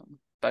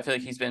 But I feel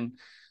like he's been,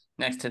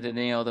 next to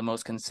Daniil, the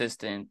most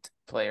consistent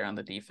player on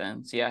the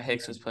defense. Yeah,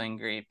 Hicks was playing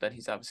great, but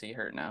he's obviously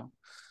hurt now.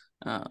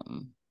 But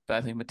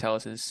I think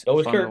Metellus is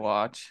fun to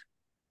watch.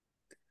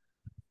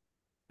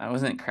 I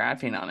wasn't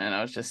crapping on it.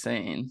 I was just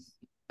saying.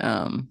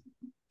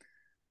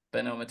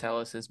 But no,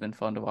 Metellus has been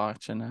fun to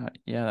watch, and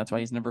that's why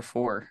he's number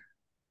 4.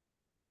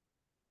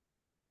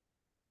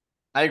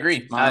 I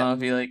agree. I don't know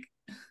if you like.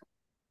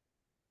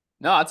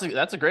 No,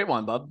 that's a great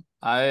one, bub.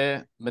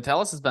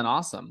 Metellus has been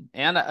awesome,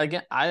 and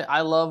again,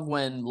 I love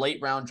when late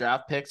round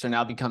draft picks are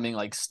now becoming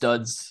like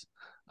studs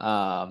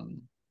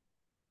on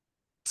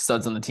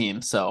the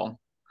team. So,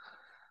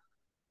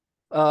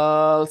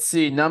 let's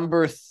see,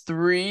 number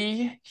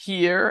 3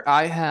 here.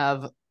 I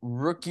have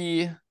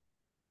rookie.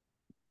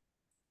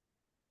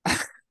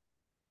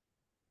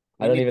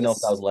 I don't even know if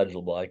that was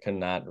legible. I could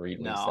not read.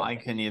 No, I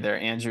couldn't either.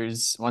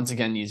 Andrew's once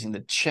again using the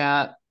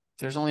chat.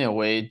 There's only a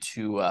way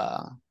to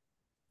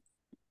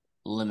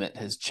limit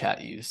his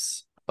chat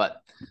use.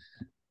 But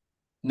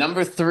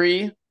number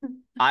 3,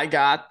 I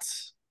got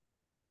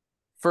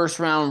first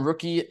round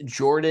rookie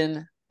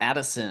Jordan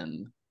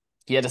Addison.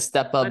 He had to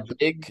step up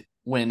big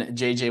when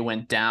JJ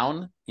went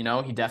down. He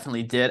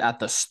definitely did at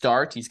the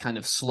start. He's kind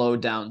of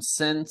slowed down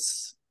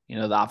since.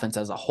 The offense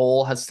as a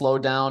whole has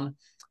slowed down.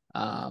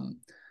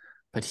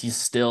 But he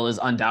still is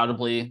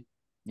undoubtedly,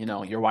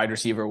 your wide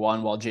receiver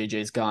 1 while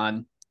JJ's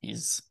gone.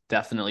 He's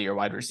definitely your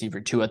wide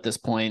receiver 2 at this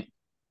point.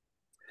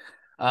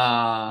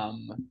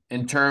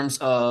 In terms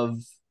of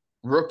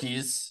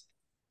rookies,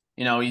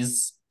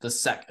 he's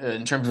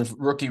in terms of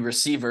rookie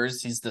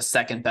receivers, he's the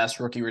second best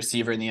rookie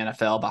receiver in the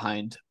NFL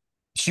behind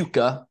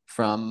Puka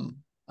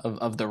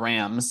of the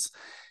Rams.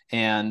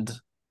 And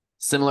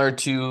similar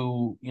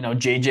to,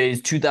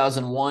 JJ's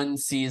 2001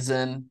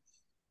 season,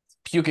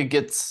 Puka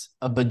gets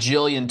a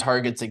bajillion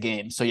targets a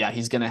game. So, yeah,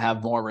 he's going to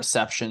have more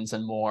receptions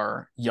and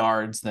more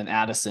yards than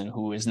Addison,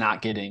 who is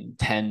not getting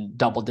 10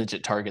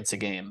 double-digit targets a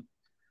game.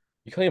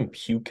 You call him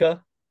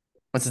Puka?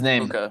 What's his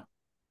name? Puka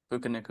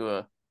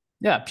Nacua.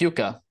 Yeah,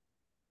 Puka.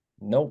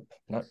 Nope,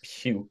 not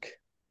Puke.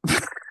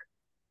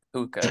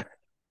 Puka.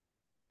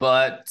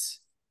 But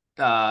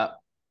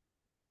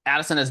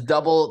Addison has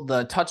double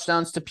the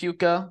touchdowns to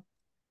Puka.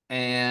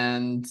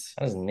 And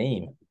that's his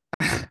name.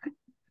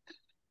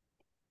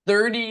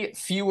 30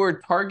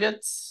 fewer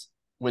targets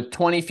with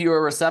 20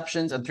 fewer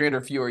receptions and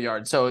 300 fewer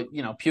yards. So,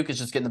 Puke is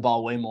just getting the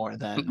ball way more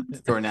than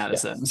Jordan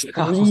Addison.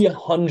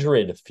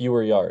 300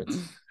 fewer yards.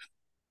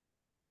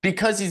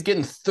 because he's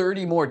getting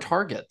 30 more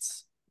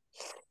targets.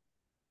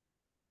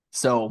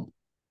 So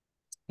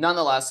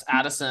nonetheless,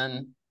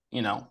 Addison,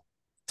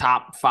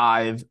 top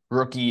 5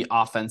 rookie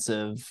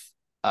offensive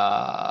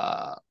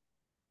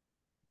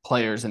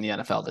players in the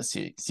NFL this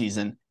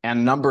season,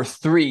 and number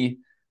 3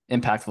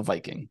 impactful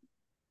Viking.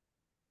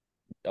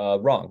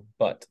 Wrong,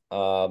 but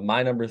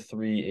my number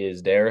 3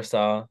 is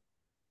Darrisaw.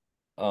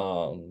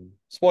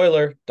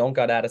 Spoiler, don't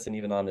got Addison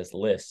even on this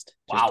list.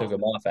 Just took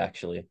him off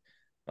actually.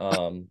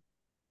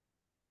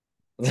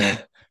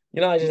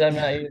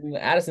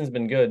 Addison's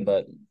been good,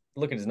 but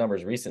look at his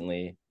numbers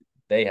recently.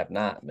 They have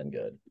not been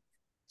good.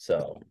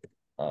 So,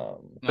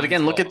 but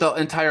again, look at the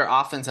entire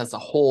offense as a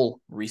whole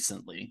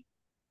recently.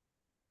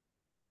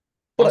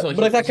 But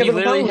I thought Kevin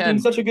McConnell was doing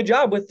such a good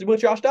job with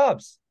Josh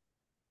Dobbs.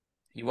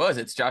 He was.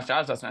 It's Josh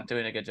Dobbs that's not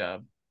doing a good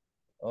job.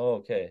 Oh,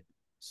 okay.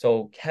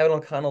 So Kevin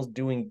O'Connell's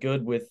doing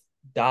good with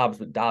Dobbs,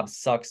 but Dobbs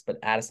sucks, but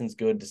Addison's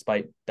good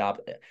despite Dobbs.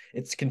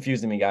 It's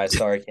confusing me, guys.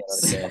 Sorry, I can't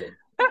understand it.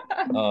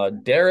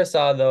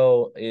 Darrisaw,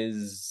 though,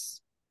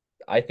 is,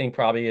 I think,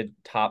 probably a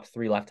top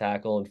 3 left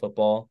tackle in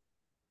football.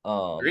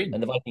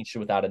 And the Vikings should,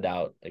 without a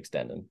doubt,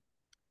 extend him.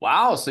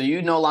 Wow. So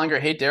you no longer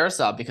hate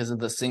Darrisaw because of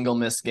the single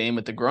missed game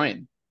with the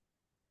groin.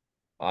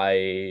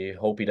 I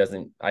hope he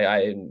doesn't.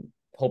 I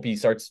hope he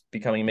starts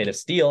becoming made of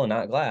steel and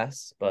not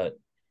glass. But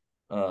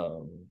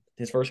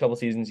his first couple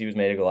seasons, he was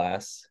made of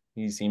glass.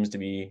 He seems to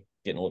be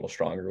getting a little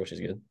stronger, which is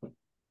good.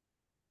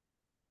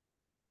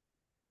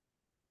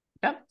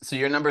 Yep. So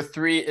your number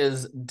 3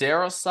 is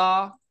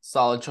Darrisaw.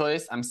 Solid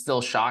choice. I'm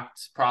still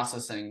shocked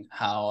processing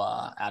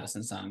how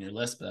Addison's not on your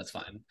list, but that's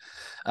fine.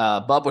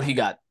 Bub, what he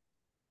got?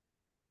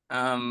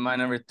 My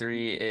number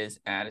 3 is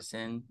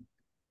Addison.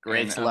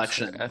 Great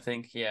selection. I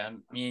think,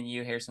 me and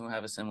you, Harrison, will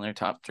have a similar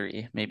top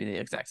 3, maybe the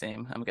exact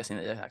same. I'm guessing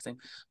the exact same.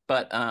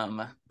 But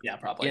yeah,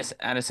 probably. Yes,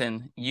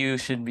 Addison, you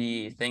should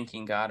be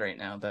thanking God right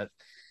now that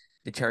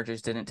the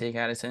Chargers didn't take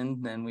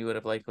Addison. Then we would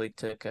have likely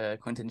took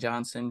Quentin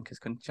Johnson, because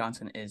Quentin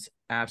Johnson is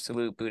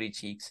absolute booty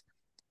cheeks.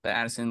 But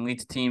Addison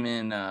leads the team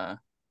in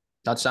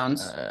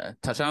touchdowns.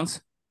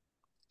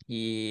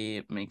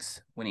 He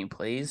makes winning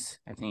plays.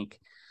 I think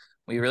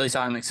we really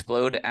saw him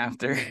explode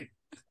after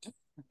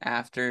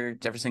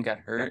Jefferson got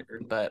hurt.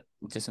 But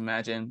just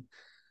imagine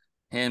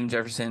him,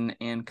 Jefferson,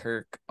 and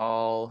Kirk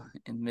all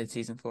in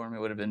midseason form. It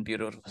would have been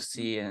beautiful to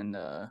see. And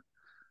I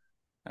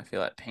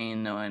feel that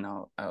pain knowing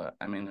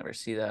I may never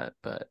see that.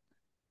 But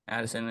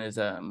Addison is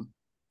I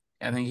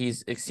think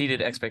he's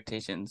exceeded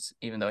expectations,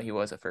 even though he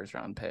was a first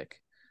round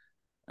pick.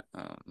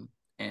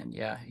 And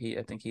yeah,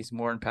 I think he's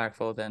more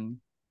impactful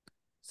than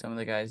some of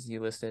the guys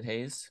you listed,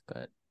 Hayes.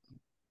 But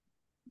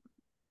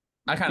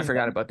I kind of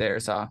forgot about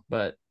Darrisaw,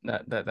 but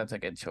that's a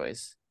good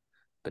choice.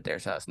 But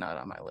Darrisaw's not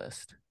on my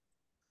list.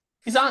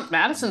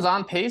 Madison's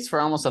on pace for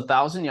almost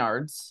 1,000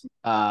 yards,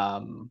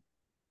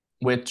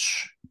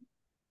 which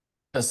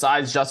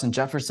besides Justin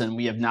Jefferson,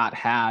 we have not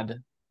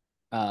had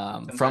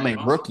from a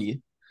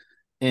rookie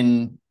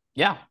in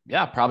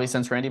probably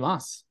since Randy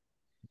Moss.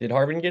 Did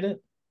Harvin get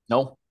it?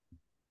 No.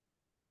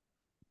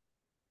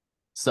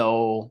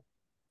 So,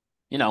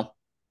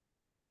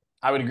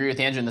 I would agree with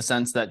Andrew in the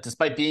sense that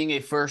despite being a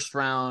first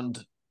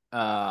round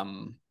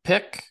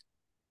pick,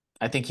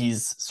 I think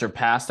he's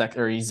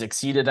he's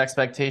exceeded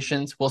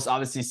expectations. We'll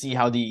obviously see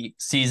how the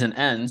season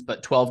ends,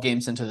 but 12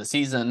 games into the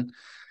season,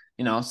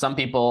 some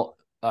people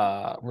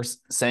were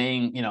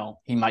saying,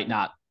 he might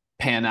not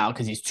pan out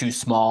because he's too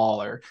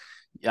small, or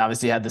he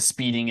obviously had the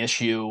speeding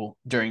issue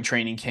during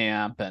training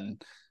camp,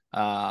 and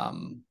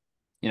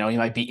he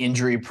might be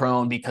injury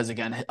prone because,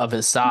 again, of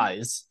his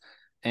size.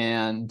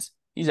 And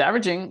he's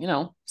averaging,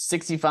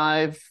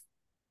 65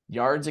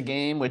 yards a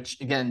game,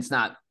 which, again, it's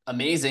not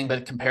amazing,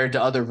 but compared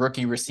to other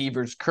rookie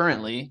receivers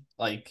currently,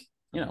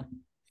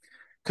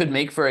 could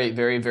make for a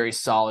very, very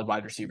solid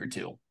wide receiver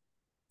too.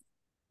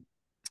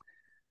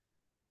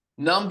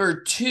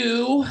 Number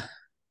 2,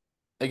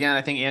 again,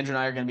 I think Andrew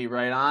and I are going to be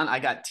right on. I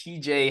got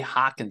TJ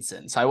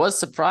Hockenson. So I was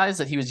surprised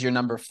that he was your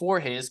number 4,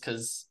 Hayes,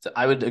 because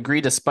I would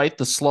agree, despite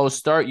the slow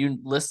start, you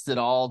listed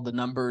all the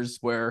numbers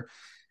where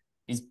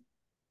he's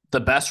the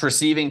best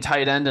receiving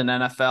tight end in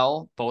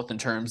NFL, both in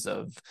terms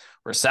of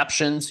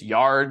receptions,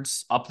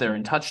 yards, up there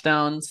in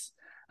touchdowns.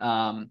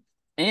 And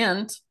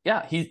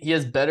yeah, he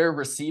has better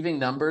receiving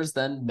numbers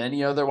than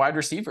many other wide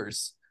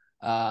receivers.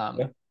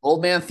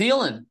 Old man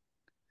Thielen,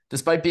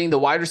 despite being the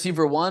wide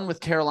receiver 1 with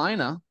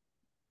Carolina,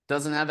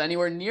 doesn't have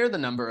anywhere near the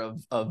number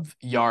of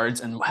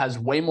yards and has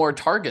way more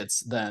targets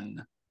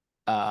than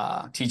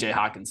TJ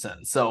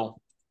Hockenson.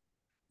 So,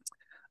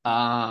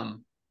 I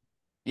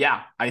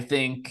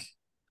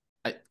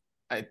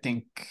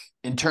think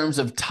in terms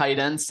of tight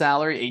end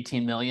salary,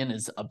 18 million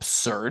is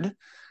absurd.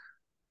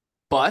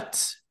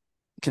 But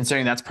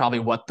considering that's probably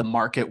what the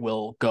market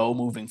will go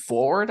moving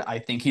forward, I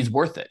think he's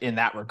worth it in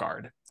that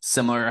regard.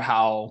 Similar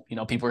how,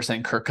 people are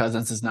saying Kirk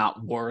Cousins is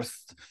not worth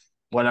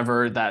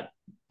whatever that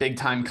big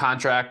time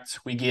contract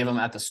we gave him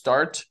at the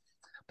start,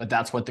 but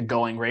that's what the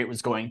going rate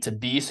was going to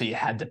be. So you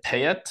had to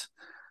pay it.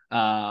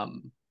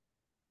 And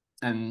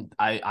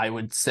I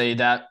would say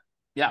that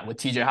with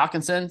TJ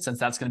Hawkinson, since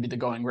that's going to be the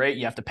going rate,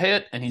 you have to pay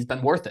it, and he's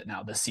been worth it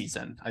now this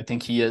season. I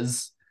think he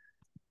is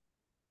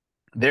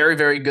very,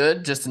 very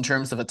good just in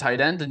terms of a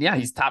tight end. And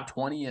he's top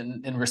 20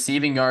 in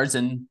receiving yards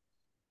in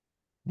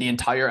the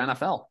entire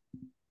NFL.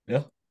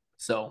 Yeah.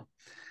 So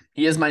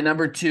he is my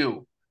number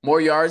 2.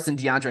 More yards than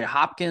DeAndre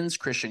Hopkins,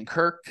 Christian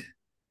Kirk,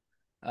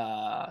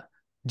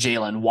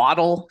 Jalen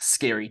Waddle,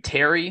 Scary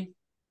Terry.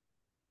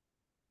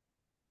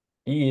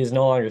 He is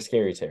no longer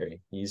Scary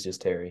Terry. He's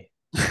just Terry.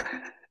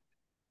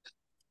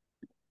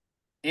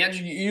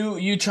 Andrew,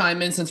 you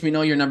chime in since we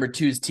know your number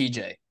 2 is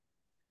TJ.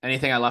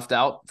 Anything I left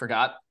out?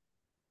 Forgot?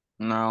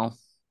 No.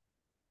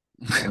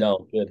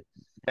 No, good.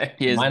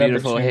 He has My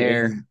beautiful number 2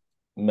 hair. is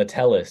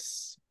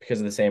Metellus because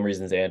of the same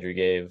reasons Andrew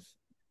gave.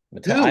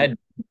 Two.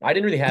 I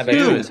didn't really have 2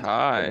 expectations is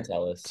high. for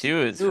Metellus.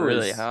 2 is 2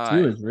 really is, high.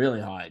 2 is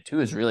really high.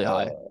 2 is really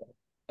high.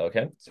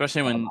 Okay.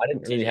 Especially when I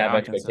didn't really TJ have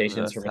Hawkins is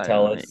expectations the for best tight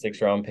end in the Metellus,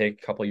 6th-round pick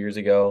a couple years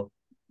ago,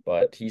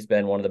 but he's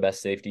been one of the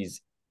best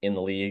safeties in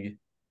the league.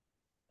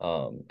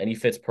 And he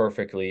fits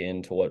perfectly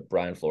into what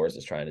Brian Flores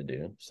is trying to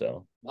do.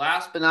 So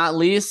Last but not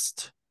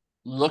least,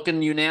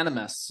 looking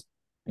unanimous.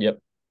 Yep.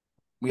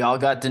 We all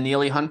got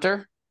Daniele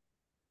Hunter.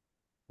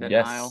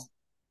 Denial. Yes.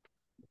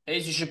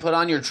 Hayes, you should put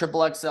on your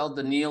XXL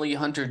Daniele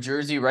Hunter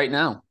jersey right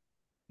now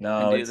No,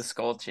 And do it's the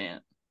skull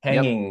chant.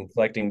 hanging,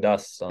 collecting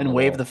dust on and the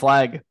wave wall. the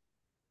flag.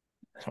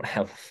 I don't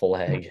have a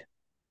flag.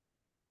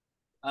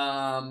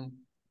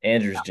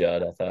 Andrew's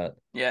Judd, I thought.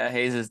 Yeah,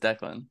 Hayes is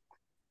Declan.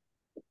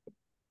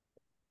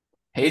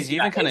 Hayes, Hayes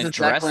even kind Hayes of is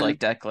dressed Declan. like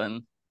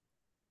Declan.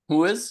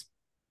 Who is?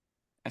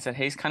 I said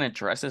Hayes kind of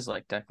dresses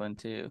like Declan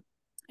too.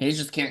 Hayes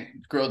just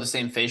can't grow the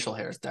same facial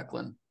hair as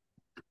Declan.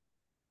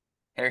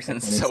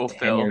 Harrison's He's so 10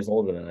 Phil. years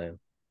older than I am.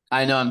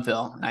 I know I'm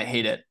Phil. I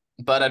hate it.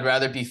 But I'd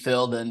rather be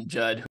Phil than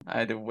Judd.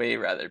 I'd way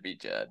rather be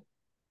Judd.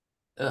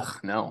 Ugh,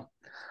 no.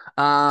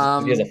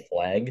 He has a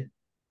flag.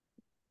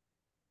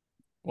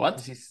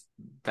 What? He's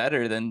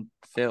better than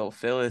Phil.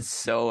 Phil is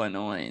so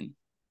annoying.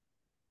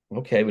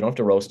 Okay, we don't have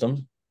to roast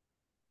him.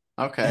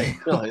 Okay.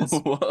 Phil is.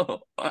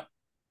 Whoa.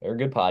 They're a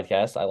good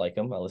podcast. I like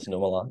them. I listen to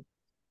them a lot.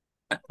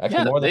 Actually,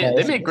 Yeah, more than I they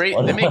listen make to great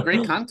this they one. make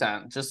great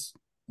content. Just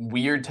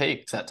weird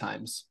takes at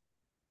times.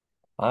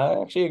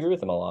 I actually agree with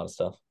them on a lot of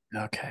stuff.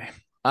 Okay.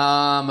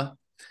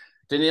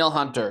 Danielle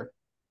Hunter.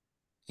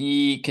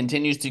 He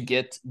continues to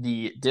get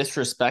the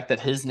disrespect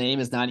that his name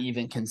is not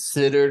even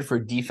considered for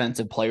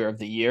Defensive Player of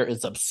the Year.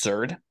 It's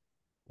absurd.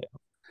 Yeah.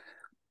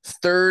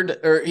 Third,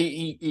 or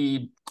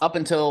he up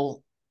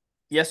until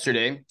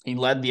yesterday, he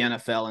led the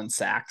NFL in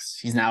sacks.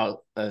 He's now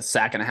a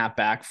sack and a half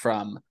back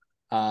from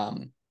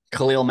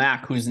Khalil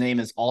Mack, whose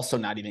name is also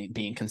not even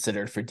being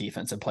considered for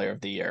Defensive Player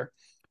of the Year.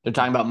 They're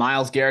talking about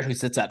Myles Garrett, who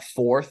sits at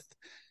 4th,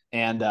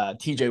 and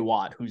TJ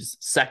Watt, who's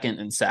 2nd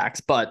in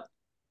sacks. But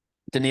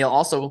Danielle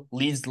also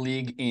leads the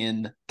league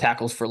in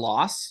tackles for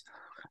loss.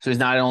 So he's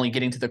not only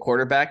getting to the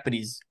quarterback, but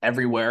he's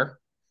everywhere.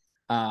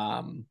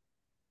 And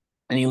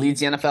he leads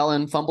the NFL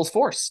in fumbles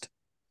forced.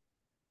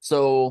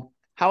 So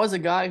how is a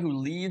guy who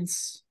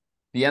leads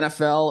the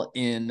NFL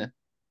in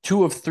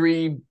 2 of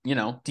 3,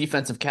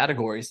 defensive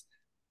categories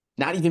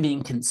not even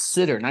being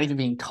considered, not even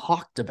being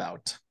talked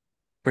about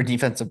for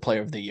Defensive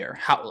Player of the Year?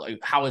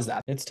 How is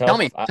that? It's tough. Tell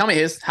me,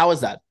 how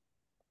is that?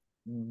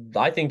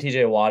 I think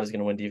TJ Watt is going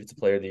to win Defensive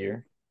Player of the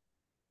Year.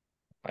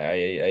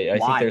 I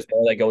think Why? there's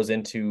more that goes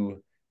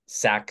into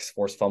sacks,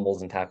 forced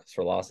fumbles, and tackles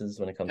for losses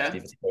when it comes to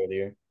Defensive Player of the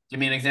Year. Give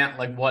me an example.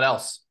 Like what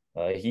else?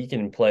 He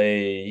can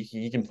play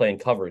in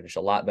coverage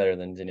a lot better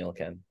than Danielle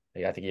can.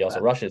 I think he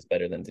also rushes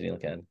better than Danielle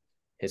can.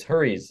 His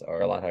hurries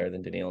are a lot higher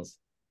than Danielle's.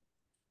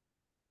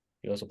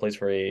 He also plays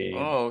for a.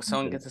 Oh,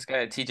 someone gets this guy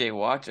a TJ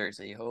Watt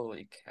jersey.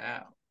 Holy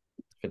cow.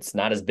 If it's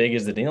not as big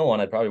as the Danielle one,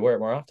 I'd probably wear it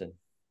more often.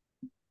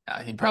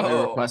 He probably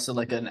requested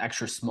like an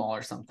extra small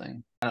or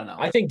something. I don't know.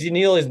 I think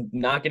Danielle is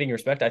not getting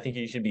respect. I think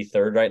he should be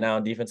 3rd right now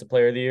in Defensive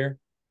Player of the Year.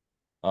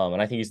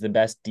 And I think he's the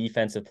best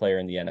defensive player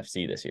in the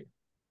NFC this year.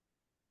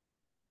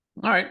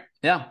 All right.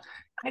 Yeah.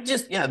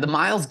 The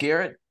Myles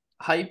Garrett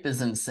hype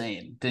is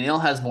insane. Danielle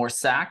has more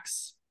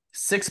sacks,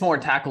 6 more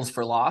tackles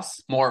for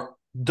loss, more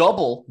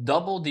double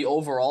the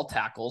overall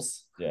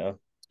tackles. Yeah.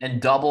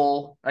 And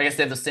I guess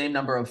they have the same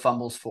number of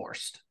fumbles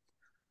forced.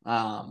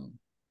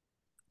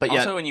 But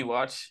also when you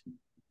watch,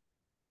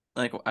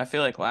 like, I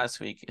feel like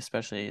last week,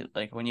 especially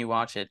like when you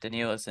watch it,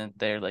 Danielle isn't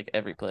there like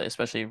every play,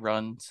 especially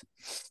runs.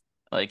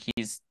 Like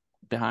he's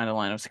behind a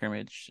line of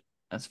scrimmage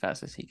as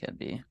fast as he can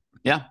be.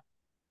 Yeah.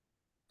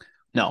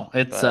 No,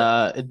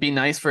 it'd be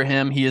nice for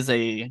him. He is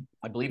I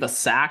believe a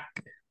sack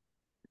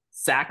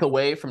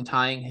away from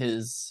tying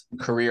his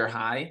career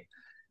high,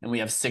 and we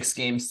have 6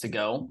 games to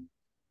go.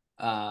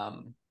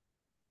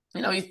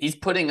 He's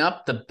putting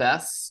up the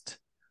best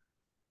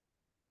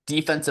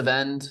defensive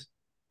end,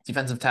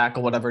 defensive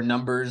tackle, whatever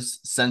numbers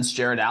since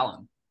Jared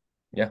Allen.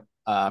 Yeah.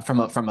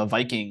 From a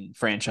Viking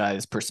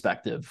franchise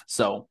perspective.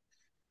 So,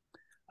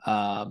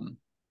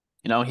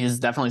 he's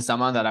definitely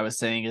someone that I was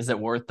saying, is it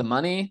worth the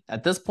money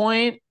at this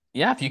point?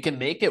 Yeah. If you can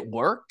make it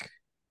work,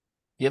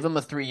 give him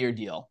a 3-year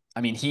deal.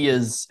 I mean, he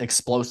is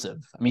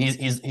explosive. I mean,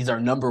 he's our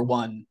number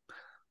 1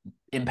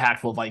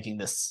 impactful Viking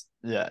this,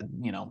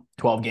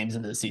 12 games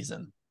into the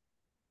season.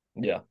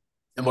 Yeah.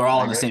 And we're all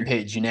I on the agree. same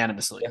page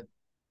unanimously. Yeah.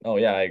 Oh,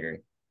 yeah, I agree.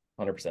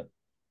 100%.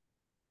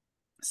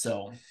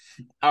 So,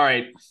 all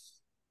right.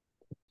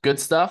 Good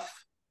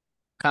stuff.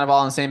 Kind of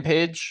all on the same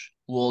page.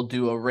 We'll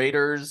do a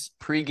Raiders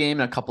pregame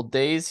in a couple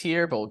days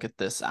here, but we'll get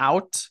this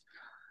out.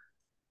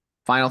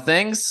 Final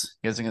things.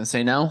 You guys are going to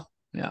say no?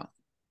 Yeah.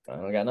 I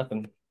don't got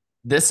nothing.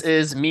 This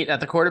is Meet at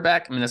the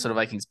Quarterback, Minnesota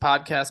Vikings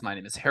podcast. My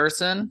name is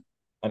Harrison.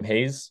 I'm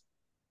Hayes.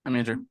 I'm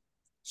Andrew.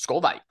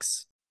 Skol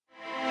Vikes.